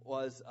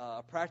was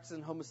a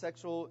practicing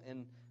homosexual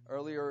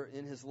earlier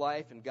in his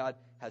life, and God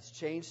has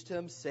changed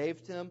him,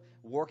 saved him,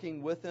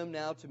 working with him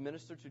now to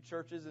minister to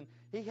churches. And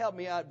he helped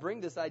me out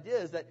bring this idea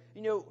is that,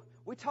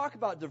 we talk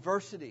about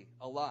diversity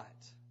a lot.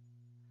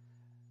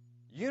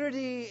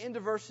 Unity in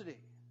diversity.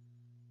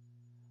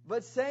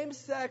 But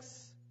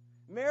same-sex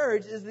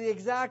marriage is the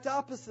exact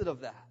opposite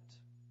of that.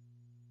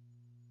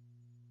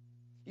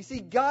 You see,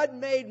 God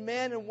made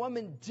man and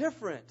woman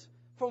different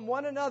from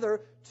one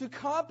another to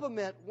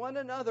complement one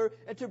another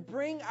and to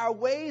bring our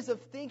ways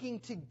of thinking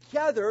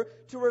together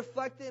to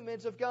reflect the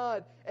image of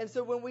God. And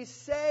so when we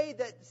say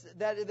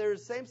that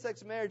there's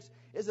same-sex marriage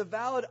is a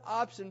valid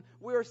option,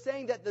 we are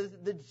saying that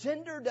the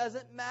gender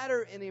doesn't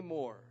matter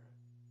anymore.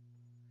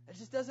 It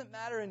just doesn't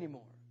matter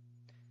anymore.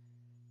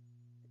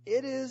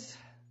 It is,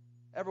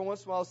 every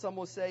once in a while,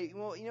 someone will say,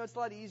 well, it's a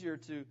lot easier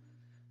to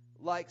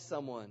like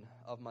someone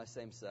of my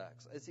same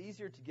sex. It's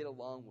easier to get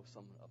along with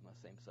someone of my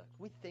same sex.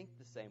 We think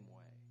the same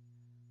way.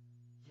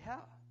 Yeah.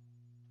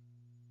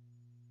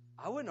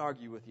 I wouldn't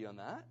argue with you on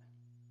that.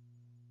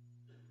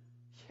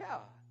 Yeah.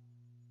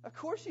 Of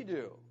course you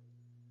do.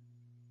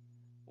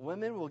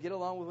 Women will get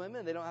along with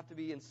women. They don't have to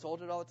be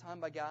insulted all the time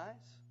by guys.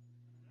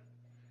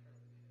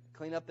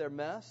 Clean up their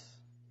mess.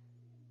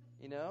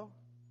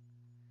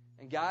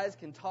 And guys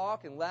can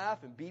talk and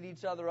laugh and beat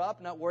each other up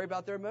and not worry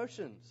about their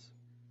emotions.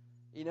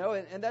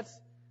 And that's,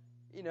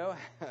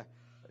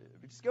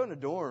 just go in a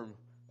dorm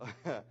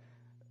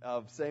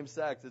of same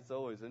sex. It's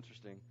always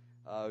interesting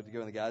to go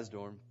in the guys'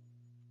 dorm.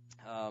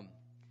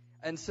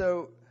 And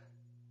so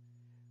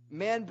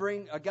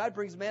God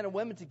brings man and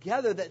women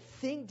together that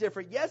think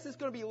different. Yes, it's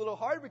going to be a little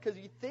hard because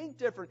you think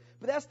different,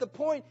 but that's the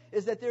point,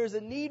 is that there is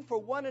a need for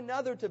one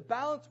another to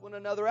balance one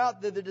another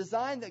out. The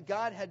design that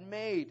God had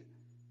made.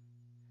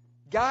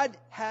 God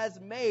has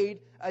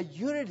made a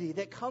unity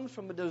that comes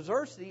from a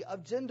diversity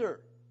of gender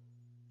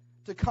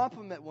to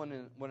complement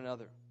one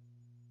another.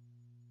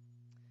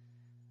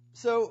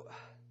 So,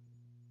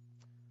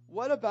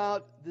 what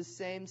about the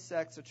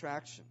same-sex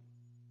attraction?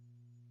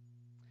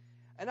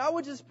 And I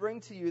would just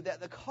bring to you that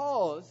the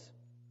cause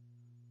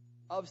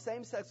of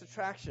same-sex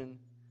attraction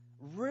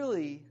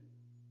really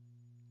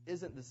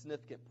isn't the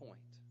significant point.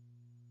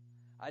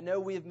 I know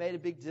we have made a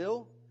big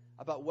deal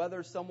about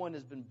whether someone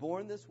has been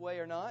born this way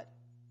or not.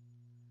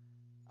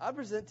 I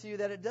present to you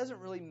that it doesn't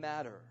really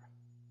matter.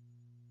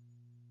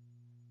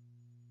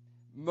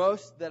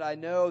 Most that I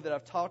know that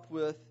I've talked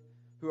with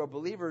who are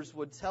believers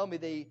would tell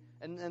me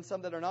and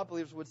some that are not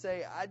believers would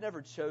say, I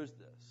never chose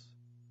this.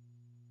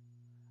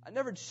 I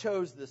never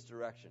chose this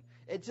direction.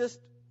 I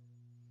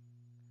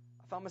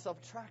found myself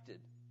attracted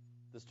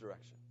this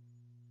direction.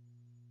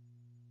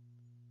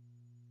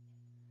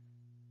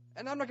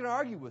 And I'm not going to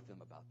argue with them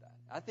about that.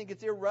 I think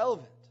it's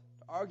irrelevant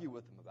to argue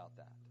with them about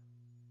that.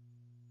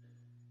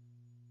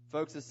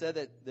 Folks have said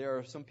that there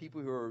are some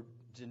people who are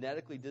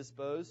genetically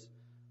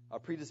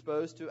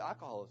predisposed to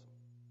alcoholism.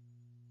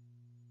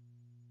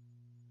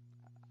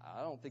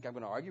 I don't think I'm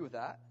going to argue with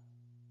that.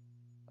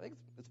 I think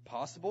it's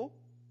possible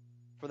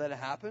for that to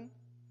happen.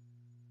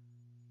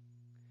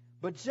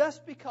 But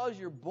just because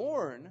you're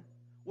born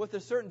with a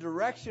certain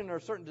direction or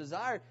a certain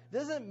desire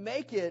doesn't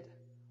make it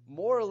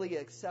morally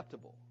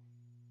acceptable.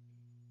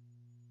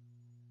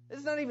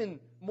 It's not even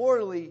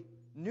morally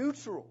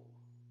neutral.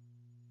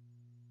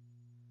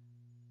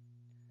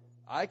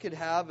 I could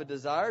have a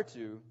desire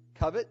to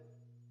covet.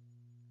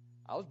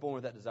 I was born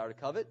with that desire to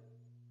covet.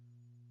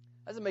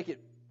 Doesn't make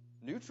it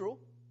neutral.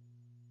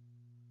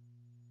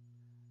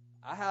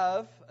 I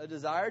have a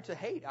desire to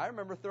hate. I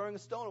remember throwing a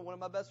stone at one of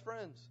my best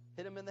friends.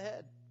 Hit him in the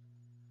head.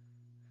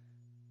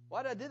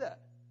 Why did I do that?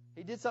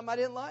 He did something I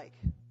didn't like.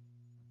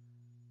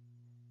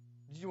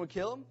 Did you want to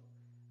kill him?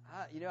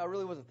 I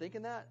really wasn't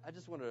thinking that. I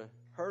just wanted to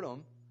hurt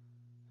him.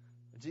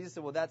 Jesus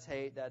said, well, that's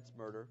hate. That's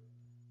murder.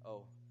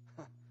 Oh.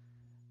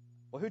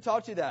 Well, who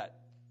taught you that?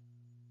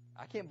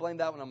 I can't blame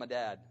that one on my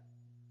dad.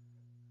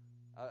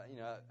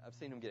 I've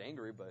seen him get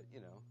angry, but,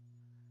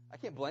 I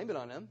can't blame it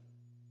on him.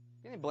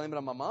 I can't blame it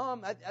on my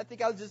mom. I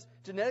think I was just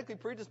genetically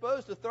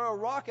predisposed to throw a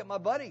rock at my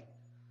buddy.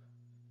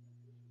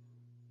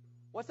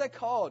 What's that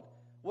called?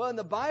 Well, in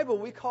the Bible,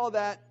 we call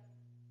that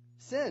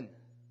sin.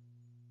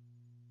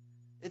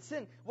 It's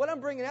sin. What I'm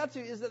bringing out to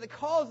you is that the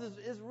cause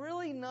is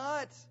really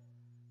not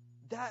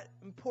that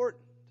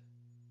important.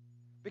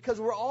 because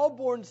we're all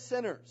born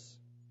sinners.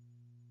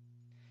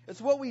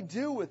 It's what we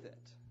do with it.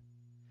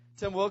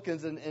 Tim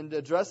Wilkins, in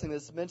addressing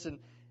this, mentioned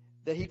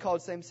that he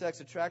called same-sex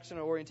attraction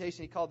or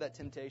orientation, he called that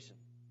temptation.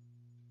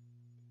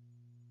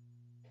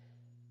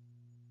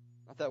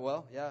 I thought,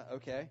 well, yeah,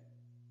 okay.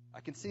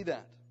 I can see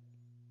that.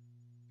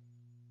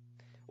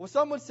 Well,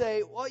 some would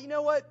say, well, you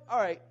know what? All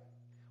right.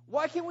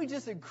 Why can't we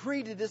just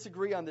agree to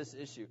disagree on this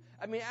issue?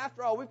 I mean,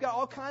 after all, we've got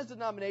all kinds of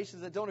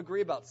denominations that don't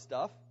agree about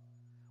stuff.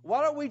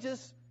 Why don't we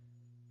just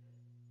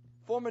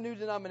form a new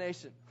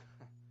denomination?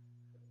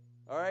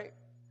 All right?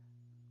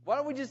 Why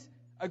don't we just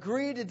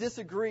agree to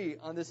disagree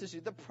on this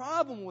issue? The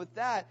problem with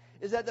that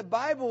is that the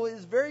Bible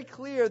is very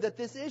clear that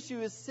this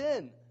issue is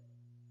sin.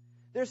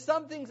 There's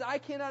some things I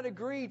cannot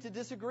agree to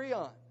disagree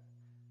on.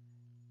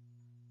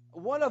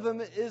 One of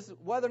them is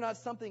whether or not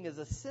something is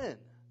a sin,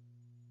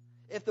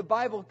 if the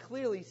Bible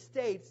clearly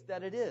states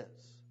that it is.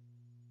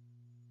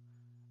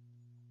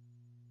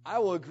 I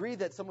will agree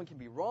that someone can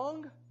be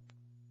wrong,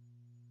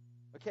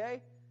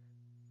 okay?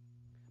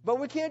 But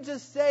we can't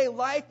just say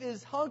life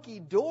is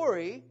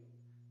hunky-dory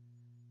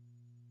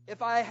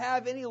if I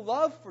have any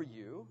love for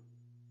you,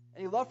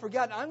 any love for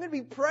God. I'm going to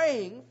be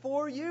praying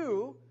for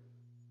you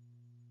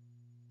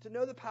to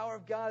know the power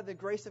of God and the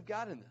grace of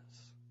God in this.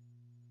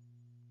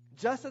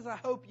 Just as I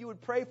hope you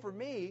would pray for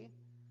me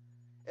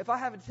if I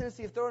have a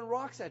tendency of throwing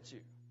rocks at you.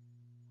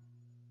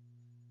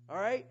 All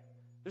right?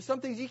 There's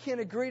some things you can't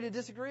agree to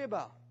disagree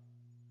about.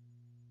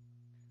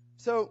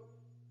 So,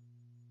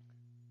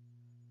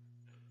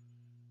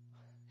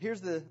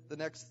 here's the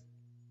next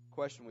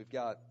question we've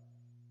got.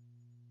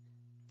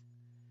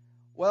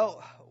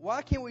 Well,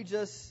 why can't we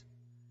just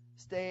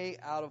stay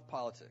out of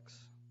politics?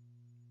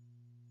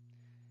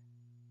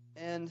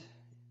 And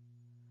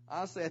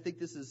honestly, I think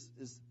this is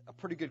a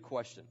pretty good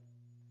question.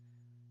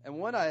 And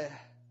one I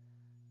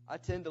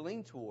tend to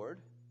lean toward,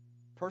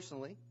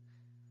 personally.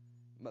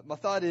 My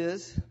thought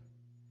is,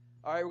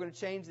 all right, we're going to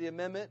change the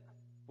amendment,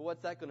 but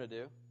what's that going to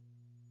do?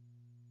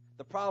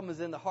 The problem is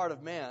in the heart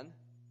of man,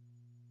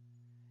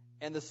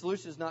 and the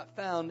solution is not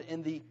found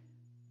in the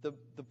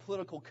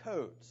political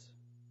codes.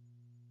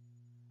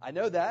 I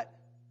know that.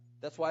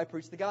 That's why I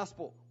preach the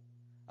gospel.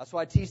 That's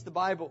why I teach the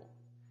Bible.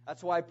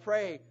 That's why I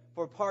pray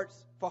for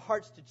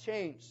hearts to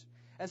change.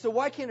 And so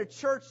why can't a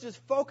church just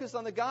focus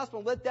on the gospel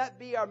and let that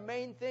be our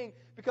main thing?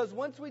 Because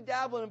once we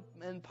dabble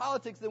in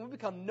politics, then we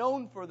become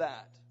known for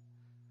that.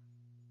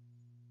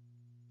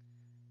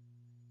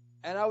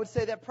 And I would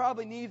say that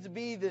probably needs to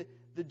be the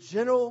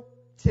general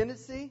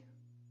tendency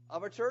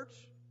of our church.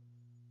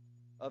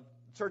 Of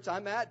the church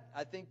I'm at,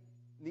 I think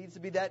needs to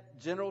be that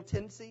general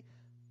tendency.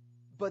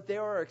 But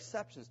there are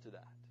exceptions to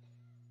that.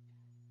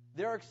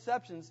 There are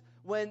exceptions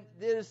when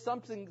there is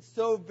something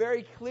so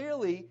very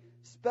clearly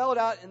spelled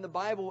out in the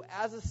Bible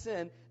as a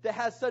sin that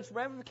has such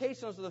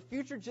ramifications for the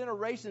future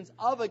generations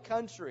of a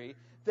country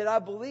that I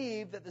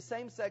believe that the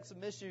same-sex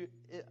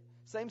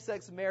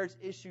marriage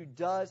issue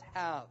does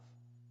have.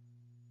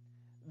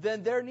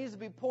 Then there needs to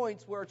be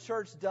points where a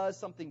church does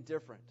something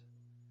different.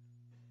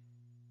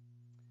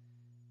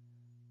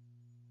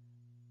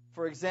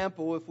 For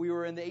example, if we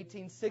were in the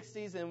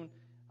 1860s and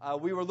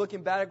we were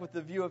looking back with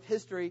the view of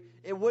history,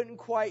 it wouldn't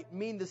quite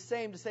mean the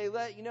same to say,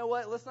 you know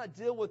what, let's not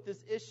deal with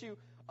this issue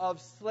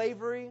of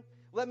slavery.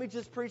 Let me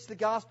just preach the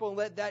gospel and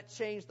let that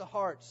change the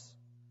hearts.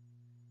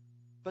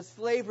 But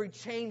slavery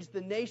changed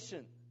the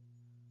nation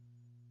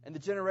and the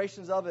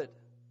generations of it.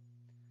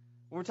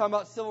 When we're talking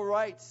about civil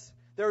rights,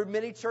 there were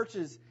many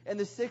churches in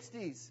the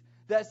 60s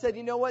that said,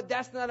 you know what,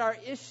 that's not our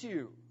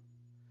issue.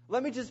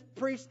 Let me just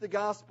preach the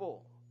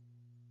gospel.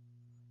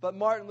 But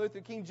Martin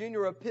Luther King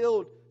Jr.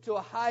 appealed to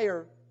a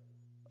higher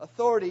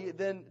authority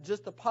than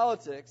just the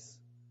politics.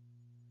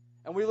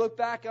 And we look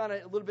back on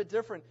it a little bit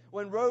different.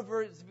 When Roe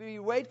v.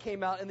 Wade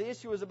came out and the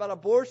issue was about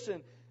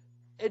abortion,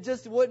 it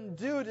just wouldn't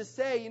do to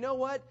say, you know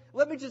what,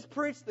 let me just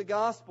preach the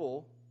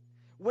gospel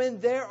when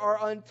there are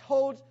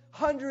untold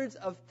hundreds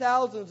of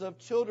thousands of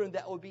children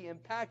that will be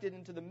impacted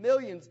into the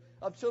millions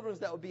of children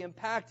that will be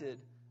impacted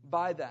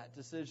by that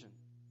decision.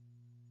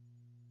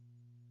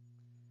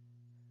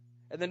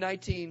 In the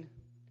 1930s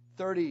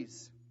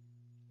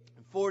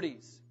and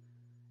 40s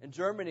in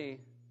Germany,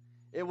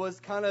 it was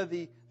kind of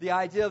the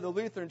idea of the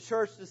Lutheran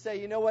Church to say,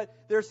 you know what,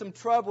 there's some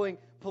troubling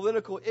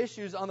political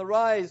issues on the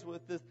rise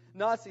with this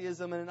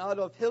Nazism and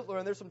Adolf Hitler,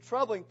 and there's some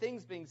troubling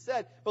things being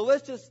said, but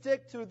let's just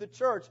stick to the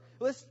church.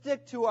 Let's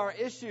stick to our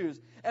issues.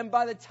 And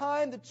by the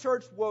time the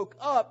church woke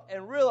up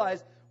and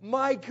realized,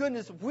 my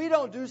goodness, if we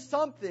don't do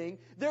something,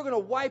 they're going to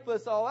wipe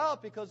us all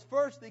out, because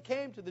first they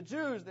came to the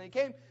Jews, then they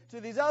came to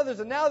these others,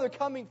 and now they're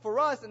coming for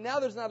us, and now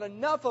there's not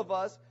enough of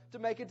us to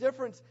make a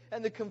difference.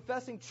 And the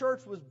confessing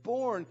church was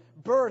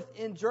birthed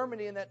in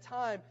Germany in that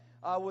time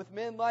with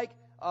men like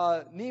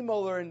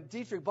Niemöller and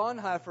Dietrich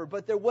Bonhoeffer,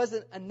 but there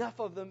wasn't enough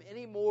of them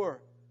anymore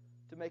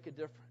to make a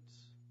difference.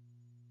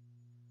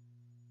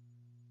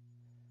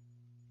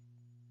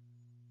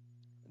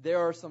 There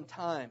are some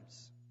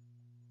times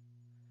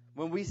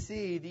when we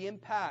see the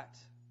impact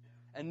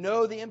and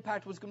know the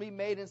impact was going to be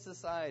made in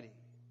society.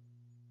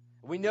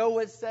 We know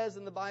what it says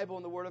in the Bible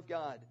and the Word of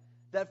God,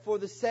 that for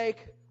the sake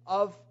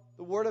of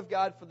the Word of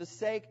God, for the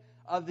sake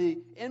of the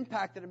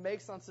impact that it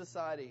makes on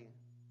society,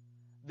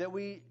 that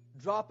we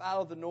drop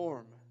out of the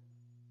norm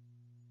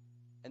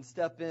and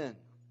step in.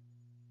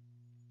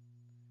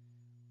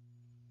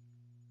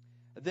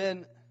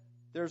 Then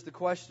there's the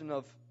question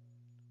of,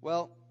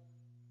 well,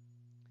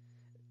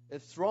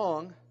 if it's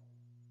wrong,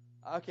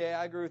 okay,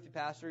 I agree with you,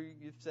 Pastor,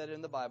 you've said it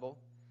in the Bible,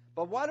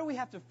 but why do we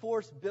have to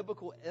force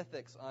biblical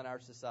ethics on our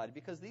society?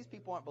 Because these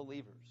people aren't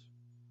believers.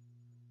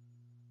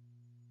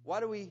 Why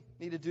do we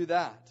need to do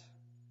that?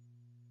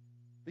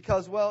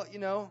 Because, well,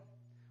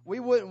 we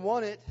wouldn't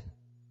want it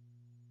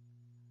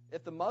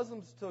if the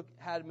Muslims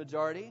had a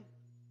majority.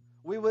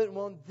 We wouldn't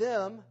want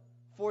them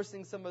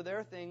forcing some of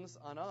their things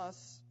on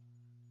us.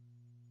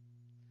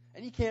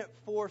 And you can't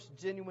force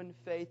genuine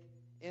faith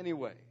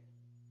anyway.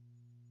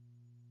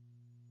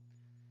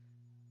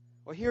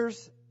 Well,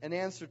 here's an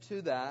answer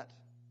to that.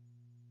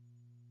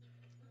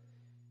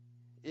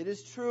 It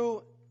is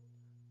true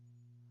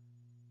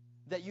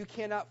that you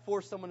cannot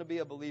force someone to be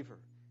a believer.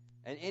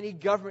 And any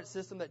government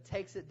system that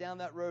takes it down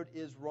that road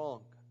is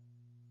wrong.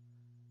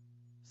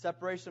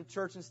 Separation of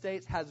church and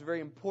state has very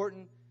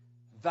important,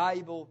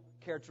 valuable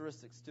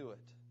characteristics to it,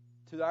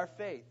 to our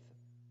faith,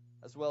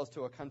 as well as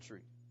to our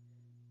country.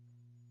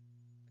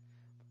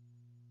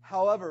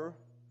 However,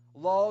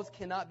 laws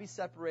cannot be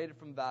separated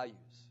from values.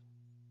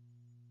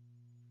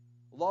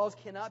 Laws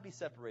cannot be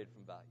separated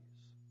from values.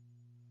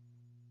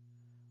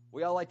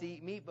 We all like to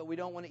eat meat, but we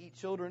don't want to eat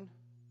children.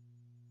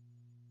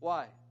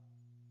 Why?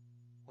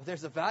 Well,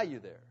 there's a value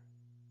there.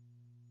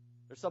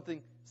 There's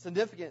something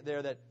significant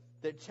there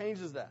that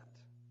changes that.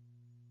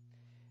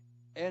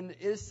 And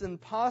it's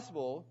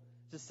impossible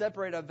to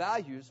separate our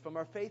values from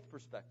our faith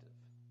perspective.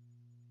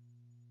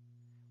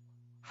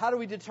 How do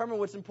we determine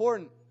what's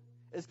important?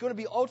 It's going to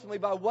be ultimately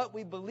by what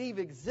we believe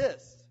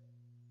exists.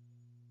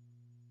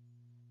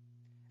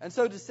 And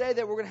so to say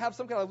that we're going to have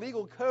some kind of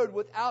legal code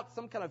without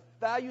some kind of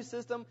value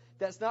system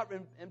that's not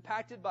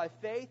impacted by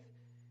faith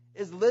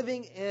is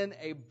living in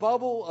a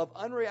bubble of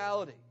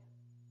unreality.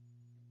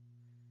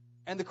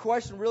 And the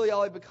question really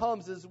all it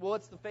becomes is, well,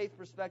 what's the faith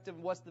perspective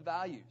and what's the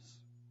values?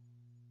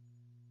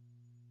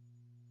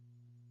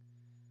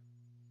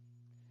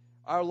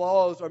 Our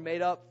laws are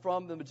made up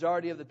from the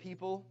majority of the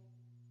people,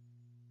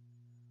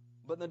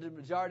 but the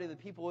majority of the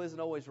people isn't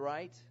always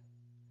right.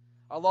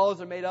 Our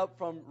laws are made up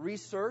from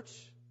research,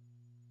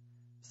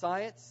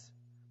 science,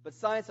 but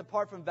science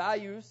apart from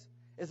values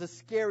is a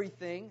scary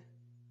thing.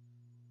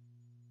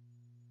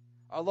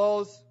 Our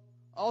laws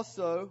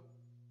also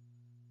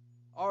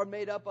are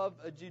made up of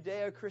a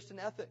Judeo-Christian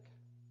ethic.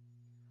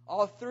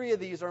 All three of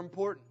these are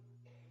important.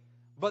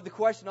 But the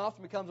question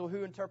often becomes, well,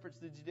 who interprets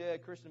the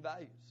Judeo-Christian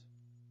values?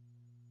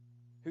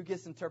 Who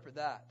gets to interpret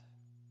that?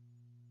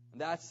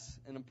 And that's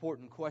an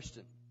important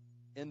question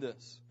in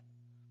this.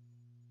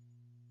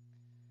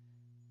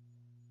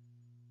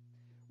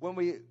 When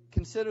we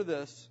consider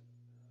this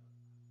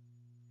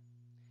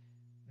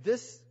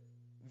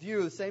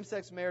view of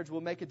same-sex marriage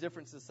will make a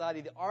difference in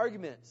society. The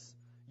arguments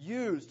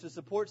used to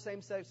support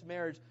same-sex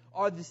marriage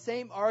are the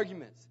same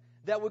arguments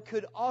that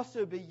could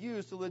also be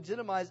used to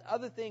legitimize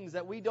other things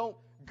that we don't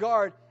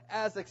guard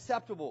as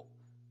acceptable.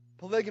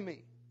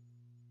 Polygamy,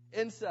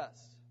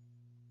 incest,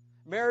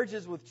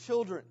 marriages with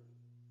children.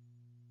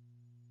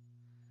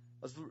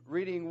 I was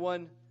reading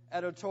one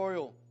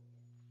editorial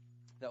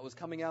that was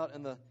coming out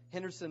in the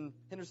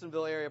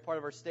Hendersonville area, part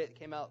of our state, that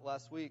came out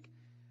last week.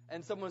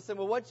 And someone said,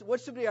 well,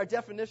 what should be our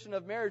definition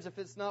of marriage if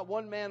it's not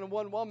one man and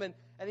one woman?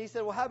 And he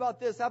said, well, how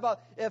about this? How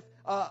about if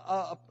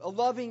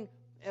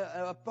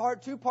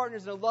two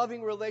partners in a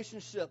loving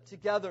relationship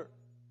together?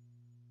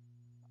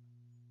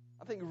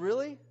 I think,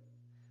 really?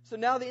 So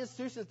now the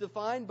institution is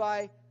defined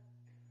by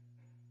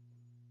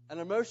an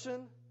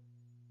emotion,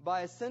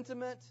 by a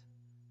sentiment,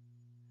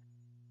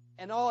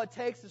 and all it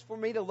takes is for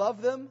me to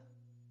love them?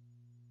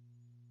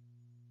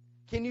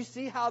 Can you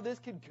see how this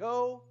could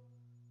go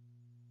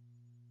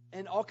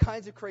in all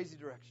kinds of crazy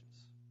directions?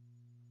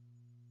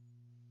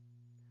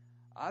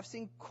 I've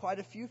seen quite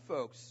a few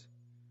folks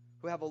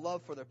who have a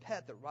love for their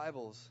pet that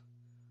rivals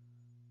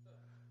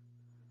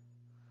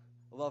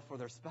a love for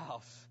their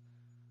spouse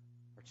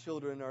or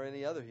children or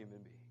any other human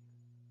being.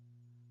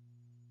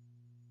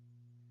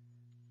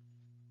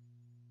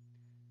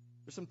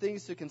 There's some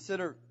things to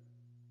consider.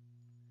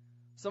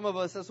 Some of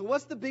us say, so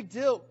what's the big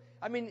deal?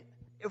 I mean,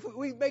 if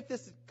we make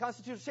this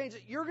constitutional change,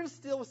 you're going to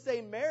still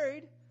stay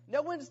married.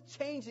 No one's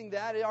changing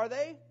that, are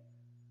they?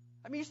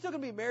 I mean, you're still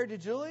going to be married to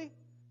Julie.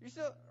 You're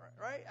still,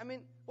 right? I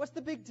mean, what's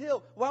the big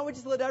deal? Why don't we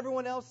just let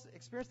everyone else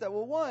experience that?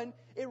 Well, one,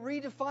 it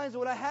redefines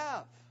what I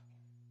have.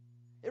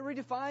 It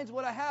redefines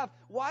what I have.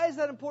 Why is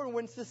that important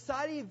when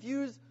society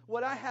views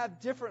what I have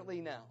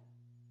differently now?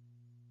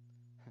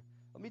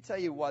 Let me tell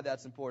you why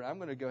that's important. I'm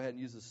going to go ahead and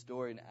use a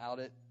story and out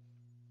it.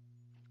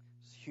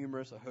 It's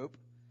humorous, I hope.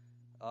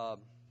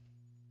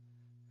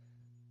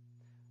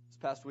 This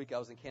past week I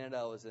was in Canada.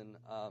 I was in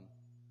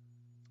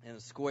a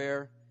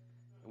square.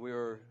 We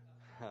were,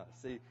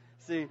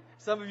 see,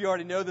 some of you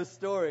already know this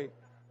story.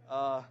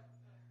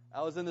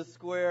 I was in the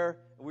square.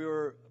 We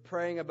were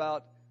praying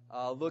about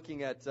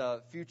looking at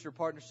future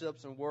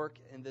partnerships and work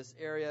in this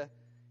area,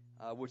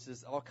 which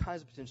is all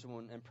kinds of potential,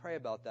 and pray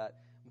about that.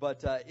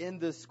 But in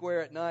the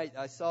square at night,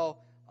 I saw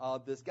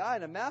this guy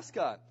in a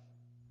mascot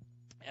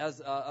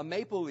as a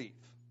maple leaf.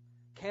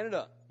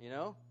 Canada,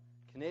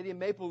 Canadian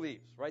maple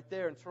leaves right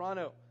there in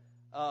Toronto.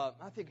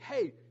 I think,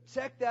 hey,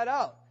 check that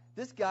out.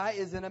 This guy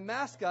is in a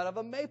mascot of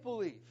a maple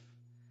leaf.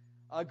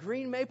 A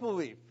green maple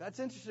leaf. That's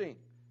interesting.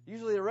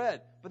 Usually they're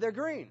red, but they're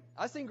green.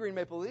 I've seen green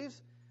maple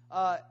leaves.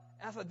 I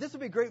thought this would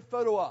be a great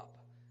photo op.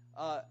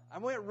 I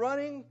went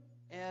running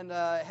and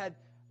had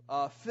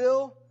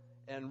Phil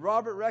and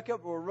Robert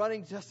Reckup were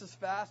running just as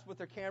fast with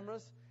their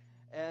cameras.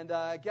 And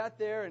I got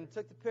there and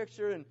took the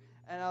picture, and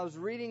I was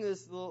reading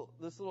this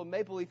little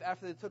maple leaf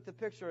after they took the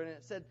picture, and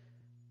it said,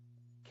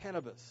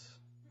 cannabis.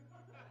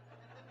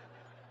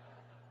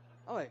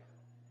 I'm like,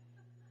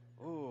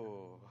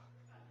 ooh.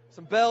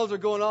 Some bells are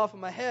going off in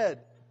my head.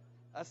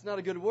 That's not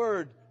a good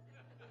word.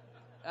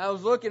 I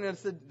was looking and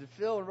said, did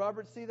Phil and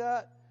Robert see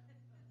that?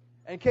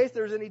 And in case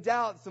there was any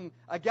doubt,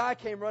 a guy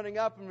came running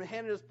up and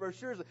handed us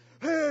brochures. Like,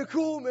 hey,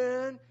 cool,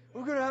 man.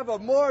 We're going to have a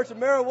march, a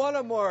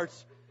marijuana march.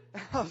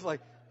 And I was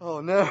like,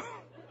 oh, no.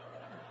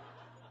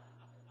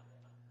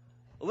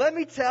 Let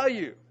me tell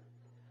you,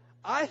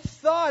 I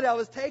thought I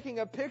was taking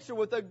a picture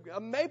with a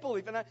maple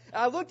leaf. And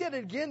I looked at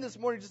it again this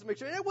morning just to make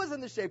sure. It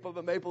wasn't the shape of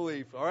a maple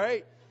leaf, all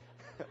right?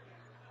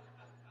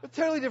 A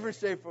totally different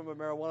shape from a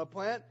marijuana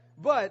plant.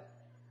 But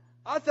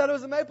I thought it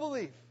was a maple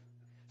leaf.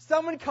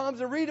 Someone comes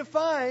and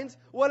redefines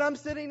what I'm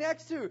sitting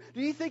next to.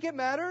 Do you think it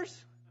matters?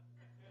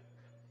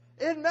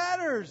 It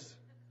matters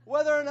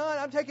whether or not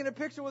I'm taking a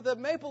picture with a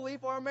maple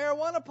leaf or a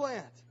marijuana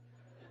plant.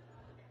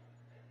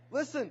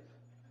 Listen,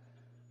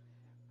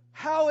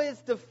 how it's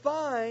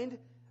defined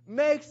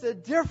makes a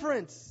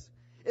difference.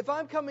 If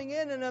I'm coming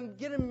in and I'm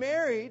getting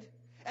married,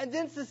 and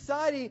then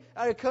society,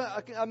 an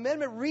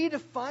amendment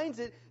redefines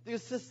it, the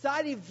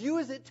society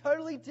views it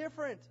totally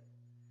different.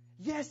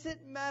 Yes,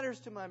 it matters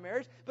to my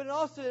marriage, but it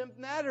also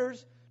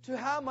matters to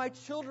how my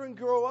children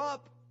grow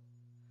up.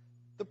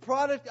 The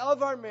product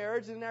of our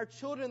marriage and our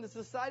children, the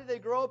society they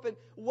grow up in,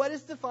 what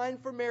is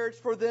defined for marriage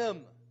for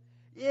them.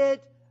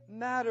 It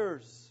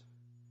matters.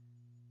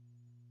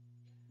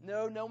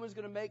 No one's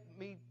going to make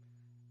me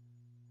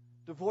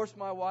divorce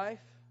my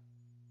wife,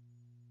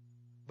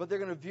 but they're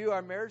going to view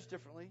our marriage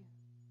differently.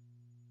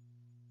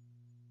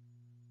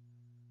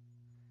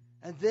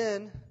 And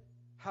then,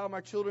 how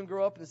my children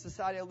grow up in the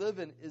society I live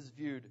in is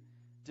viewed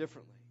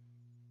differently.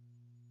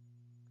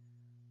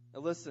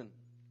 Now listen,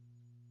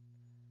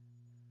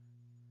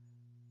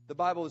 the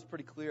Bible is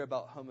pretty clear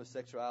about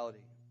homosexuality,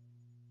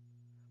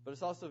 but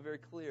it's also very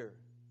clear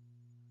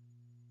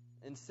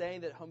in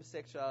saying that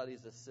homosexuality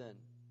is a sin.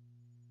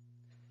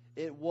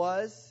 It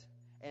was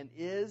and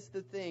is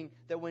the thing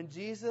that when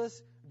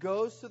Jesus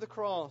goes to the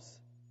cross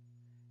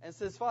and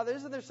says, Father,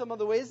 isn't there some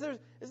other way? Is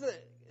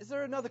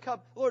there another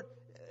cup? Lord,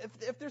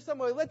 if there's some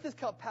way, let this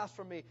cup pass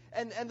from me.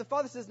 And the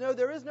Father says, no,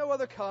 there is no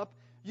other cup.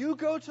 You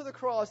go to the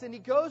cross. And he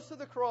goes to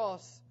the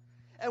cross.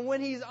 And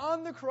when he's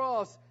on the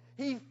cross,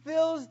 he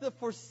feels the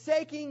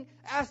forsaking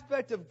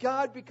aspect of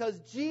God because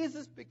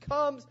Jesus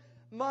becomes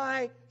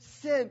my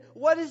sin.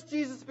 What does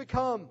Jesus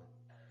become?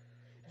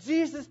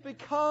 Jesus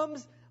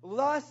becomes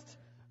lust,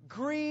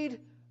 greed,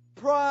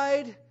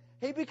 pride.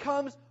 He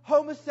becomes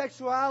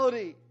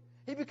homosexuality.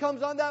 He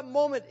becomes, on that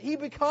moment, he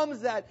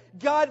becomes that.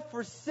 God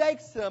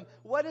forsakes him.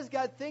 What does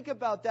God think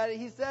about that?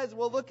 He says,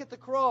 well, look at the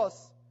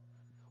cross.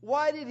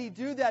 Why did he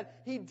do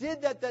that? He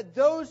did that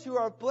those who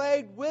are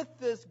plagued with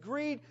this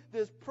greed,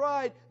 this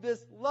pride,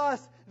 this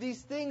lust,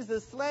 these things,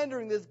 this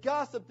slandering, this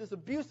gossip, this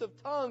abuse of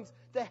tongues,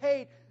 the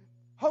hate,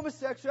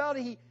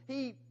 homosexuality,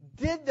 he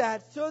did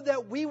that so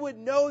that we would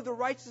know the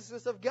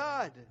righteousness of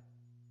God.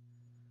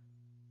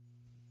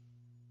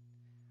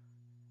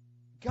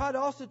 God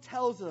also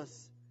tells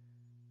us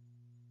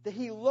that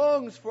he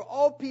longs for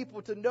all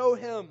people to know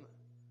him,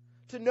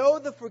 to know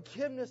the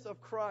forgiveness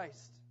of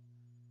Christ.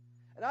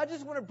 And I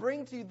just want to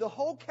bring to you the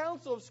whole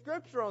counsel of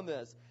Scripture on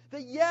this.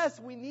 That yes,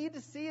 we need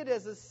to see it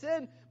as a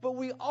sin, but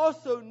we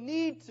also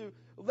need to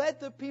let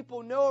the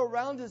people know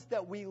around us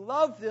that we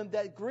love them,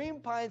 that Green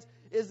Pines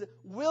is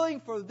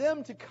willing for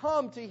them to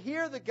come to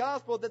hear the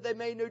gospel, that they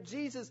may know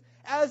Jesus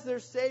as their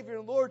Savior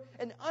and Lord,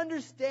 and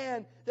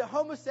understand that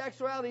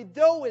homosexuality,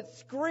 though it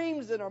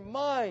screams in our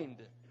mind,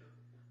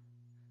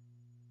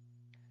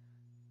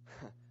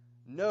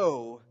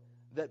 know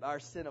that our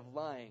sin of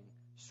lying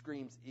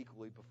screams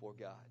equally before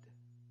God.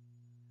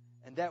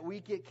 And that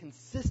we get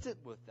consistent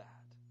with that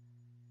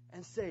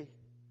and say,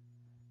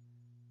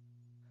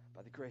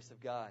 by the grace of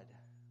God,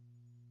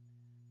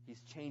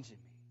 he's changing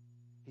me.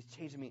 He's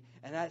changing me.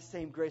 And that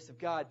same grace of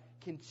God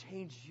can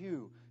change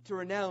you to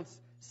renounce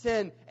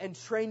sin and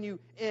train you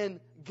in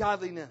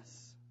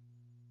godliness.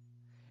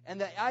 And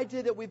the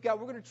idea that we're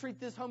going to treat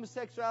this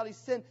homosexuality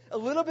sin a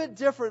little bit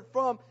different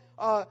from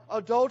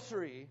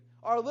adultery,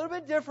 or a little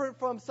bit different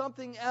from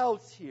something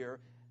else here,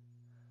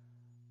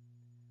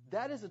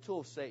 that is a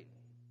tool of Satan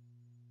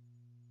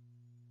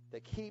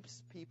that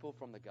keeps people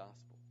from the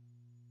gospel.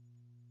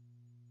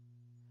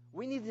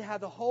 We need to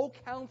have the whole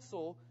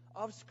counsel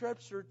of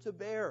Scripture to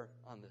bear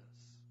on this.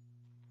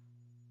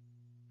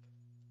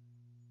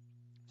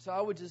 So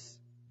I would just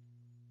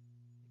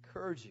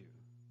encourage you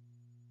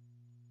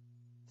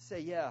to say,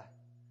 yeah,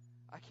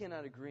 I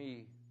cannot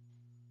agree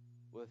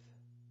with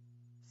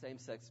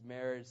same-sex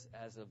marriage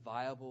as a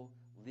viable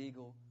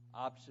legal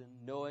option,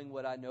 knowing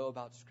what I know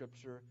about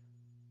Scripture.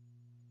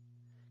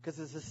 Because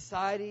a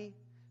society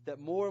that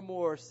more and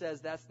more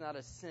says that's not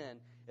a sin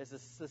is a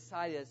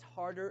society that's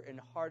harder and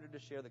harder to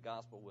share the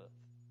gospel with.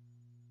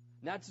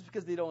 Not just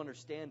because they don't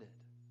understand it,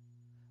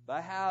 but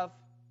I have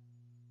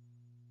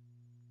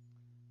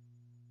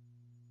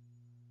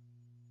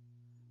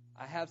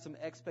some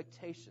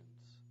expectations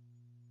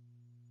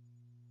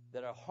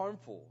that are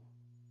harmful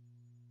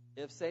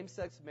if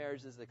same-sex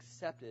marriage is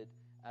accepted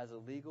as a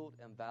legal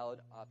and valid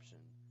option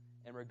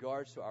in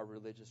regards to our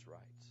religious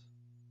rights.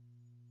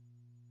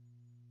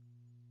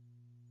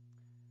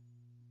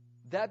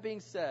 That being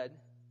said,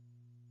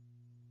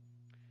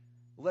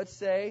 let's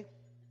say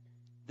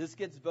this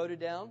gets voted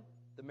down,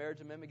 the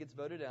marriage amendment gets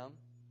voted down,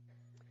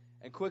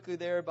 and quickly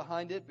there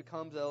behind it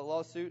becomes a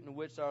lawsuit in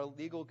which our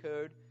legal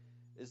code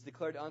is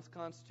declared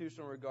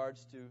unconstitutional in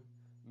regards to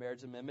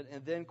marriage amendment,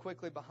 and then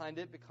quickly behind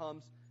it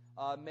becomes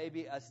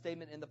maybe a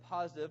statement in the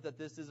positive that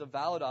this is a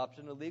valid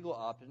option, a legal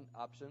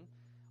option.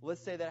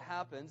 Let's say that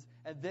happens,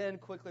 and then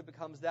quickly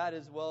becomes that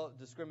as well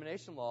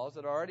discrimination laws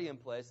that are already in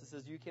place that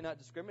says you cannot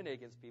discriminate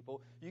against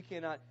people. You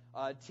cannot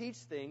teach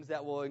things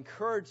that will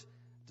encourage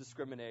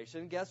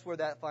discrimination. Guess where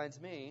that finds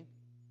me?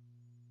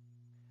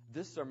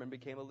 This sermon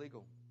became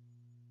illegal.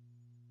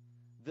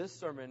 This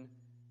sermon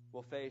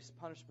will face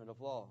punishment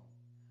of law.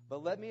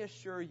 But let me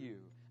assure you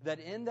that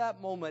in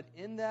that moment,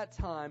 in that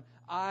time,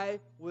 I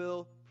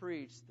will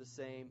preach the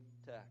same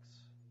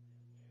text.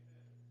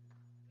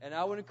 And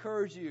I would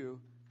encourage you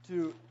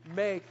to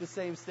make the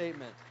same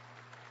statement.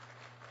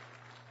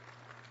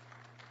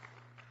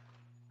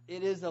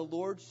 It is a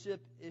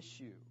lordship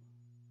issue.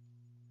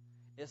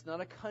 It's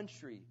not a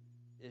country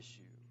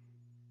issue.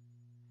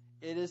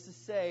 It is to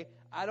say,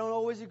 I don't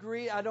always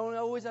agree, I don't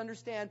always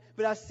understand,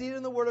 but I see it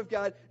in the Word of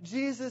God.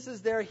 Jesus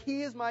is there.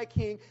 He is my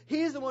King.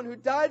 He is the one who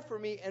died for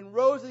me and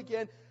rose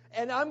again,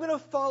 and I'm going to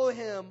follow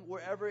Him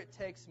wherever it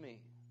takes me.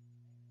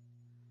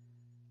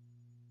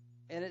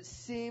 And it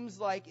seems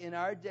like in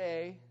our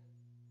day,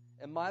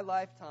 in my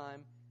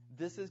lifetime,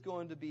 this is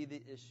going to be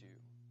the issue.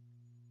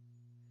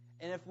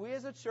 And if we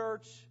as a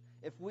church,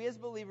 if we as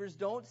believers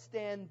don't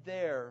stand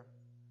there,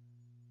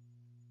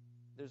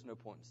 there's no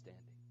point in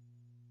standing.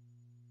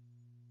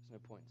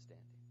 There's no point in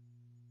standing.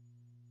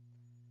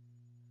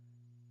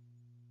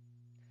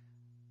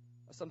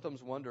 I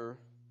sometimes wonder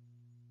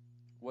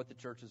what the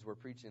churches were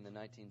preaching in the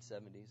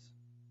 1970s.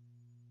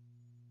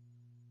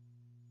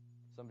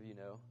 Some of you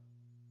know.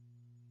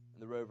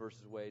 The Roe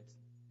versus Wade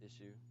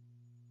issue.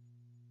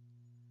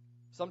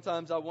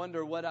 Sometimes I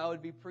wonder what I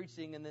would be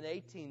preaching in the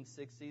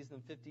 1860s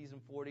and 50s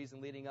and 40s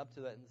and leading up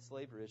to that in the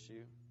slavery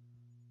issue.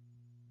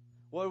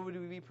 What would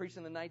we be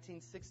preaching in the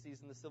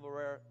 1960s in the civil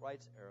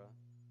rights era?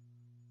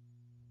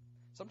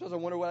 Sometimes I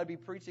wonder what I'd be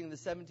preaching in the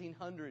 1700s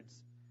in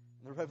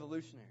the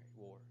Revolutionary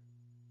War.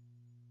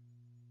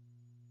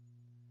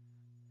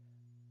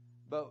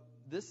 But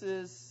this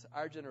is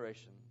our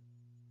generation.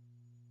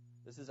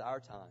 This is our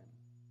time.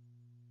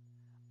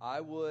 I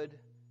would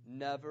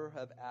never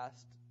have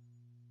asked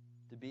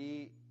to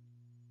be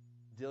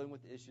dealing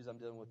with the issues I'm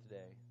dealing with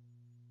today.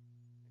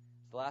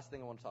 It's the last thing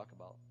I want to talk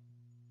about.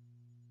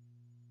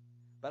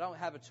 But I don't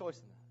have a choice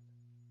in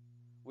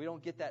that. We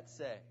don't get that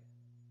say.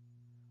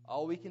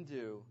 All we can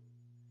do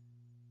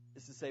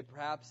is to say,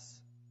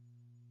 perhaps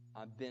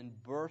I've been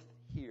birthed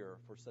here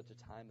for such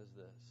a time as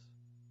this.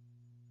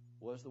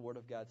 What does the Word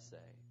of God say?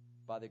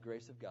 By the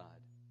grace of God,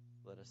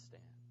 let us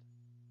stand.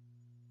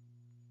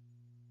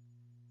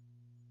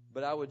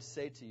 But I would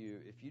say to you,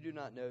 if you do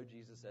not know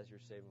Jesus as your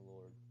Savior and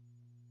Lord,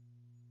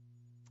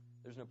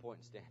 there's no point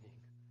in standing.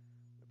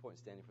 No point in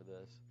standing for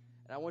this.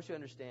 And I want you to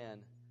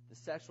understand, the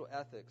sexual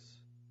ethics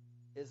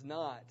is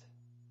not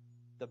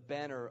the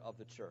banner of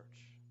the church.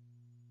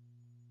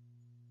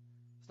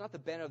 It's not the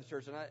banner of the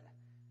church. And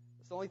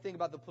it's the only thing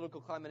about the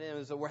political climate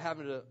is that we're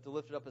having to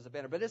lift it up as a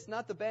banner. But it's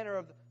not the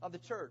banner of the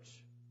church.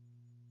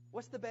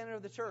 What's the banner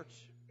of the church?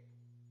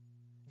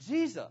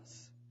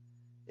 Jesus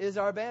is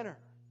our banner.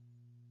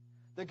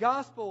 The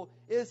gospel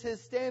is His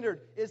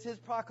standard, is His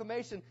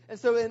proclamation. And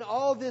so in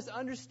all this,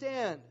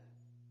 understand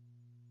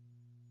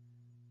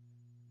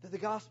that the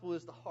gospel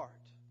is the heart.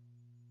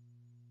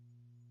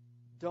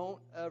 Don't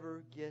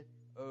ever get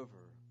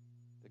over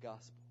the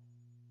gospel.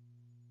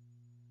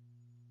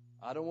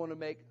 I don't want to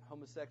make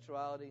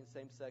homosexuality and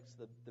same-sex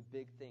the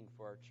big thing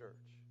for our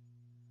church.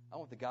 I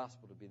want the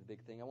gospel to be the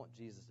big thing. I want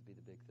Jesus to be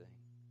the big thing.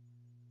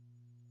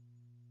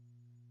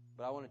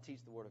 But I want to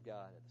teach the Word of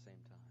God at the same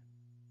time.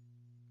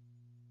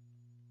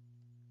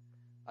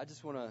 I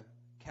just want to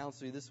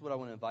counsel you. This is what I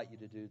want to invite you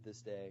to do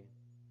this day.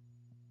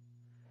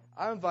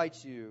 I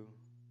invite you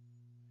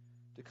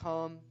to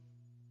come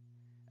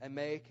and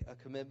make a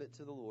commitment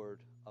to the Lord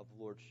of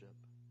lordship.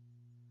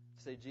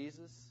 Say,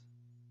 Jesus,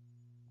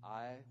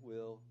 I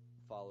will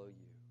follow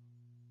you.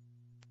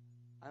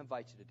 I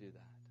invite you to do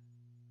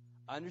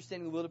that.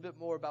 Understanding a little bit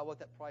more about what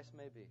that price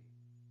may be.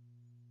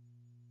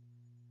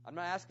 I'm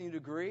not asking you to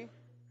agree.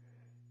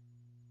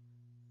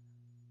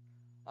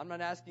 I'm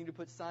not asking you to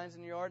put signs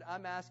in your yard.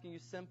 I'm asking you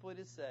simply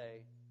to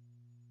say,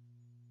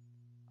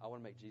 I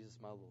want to make Jesus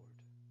my Lord.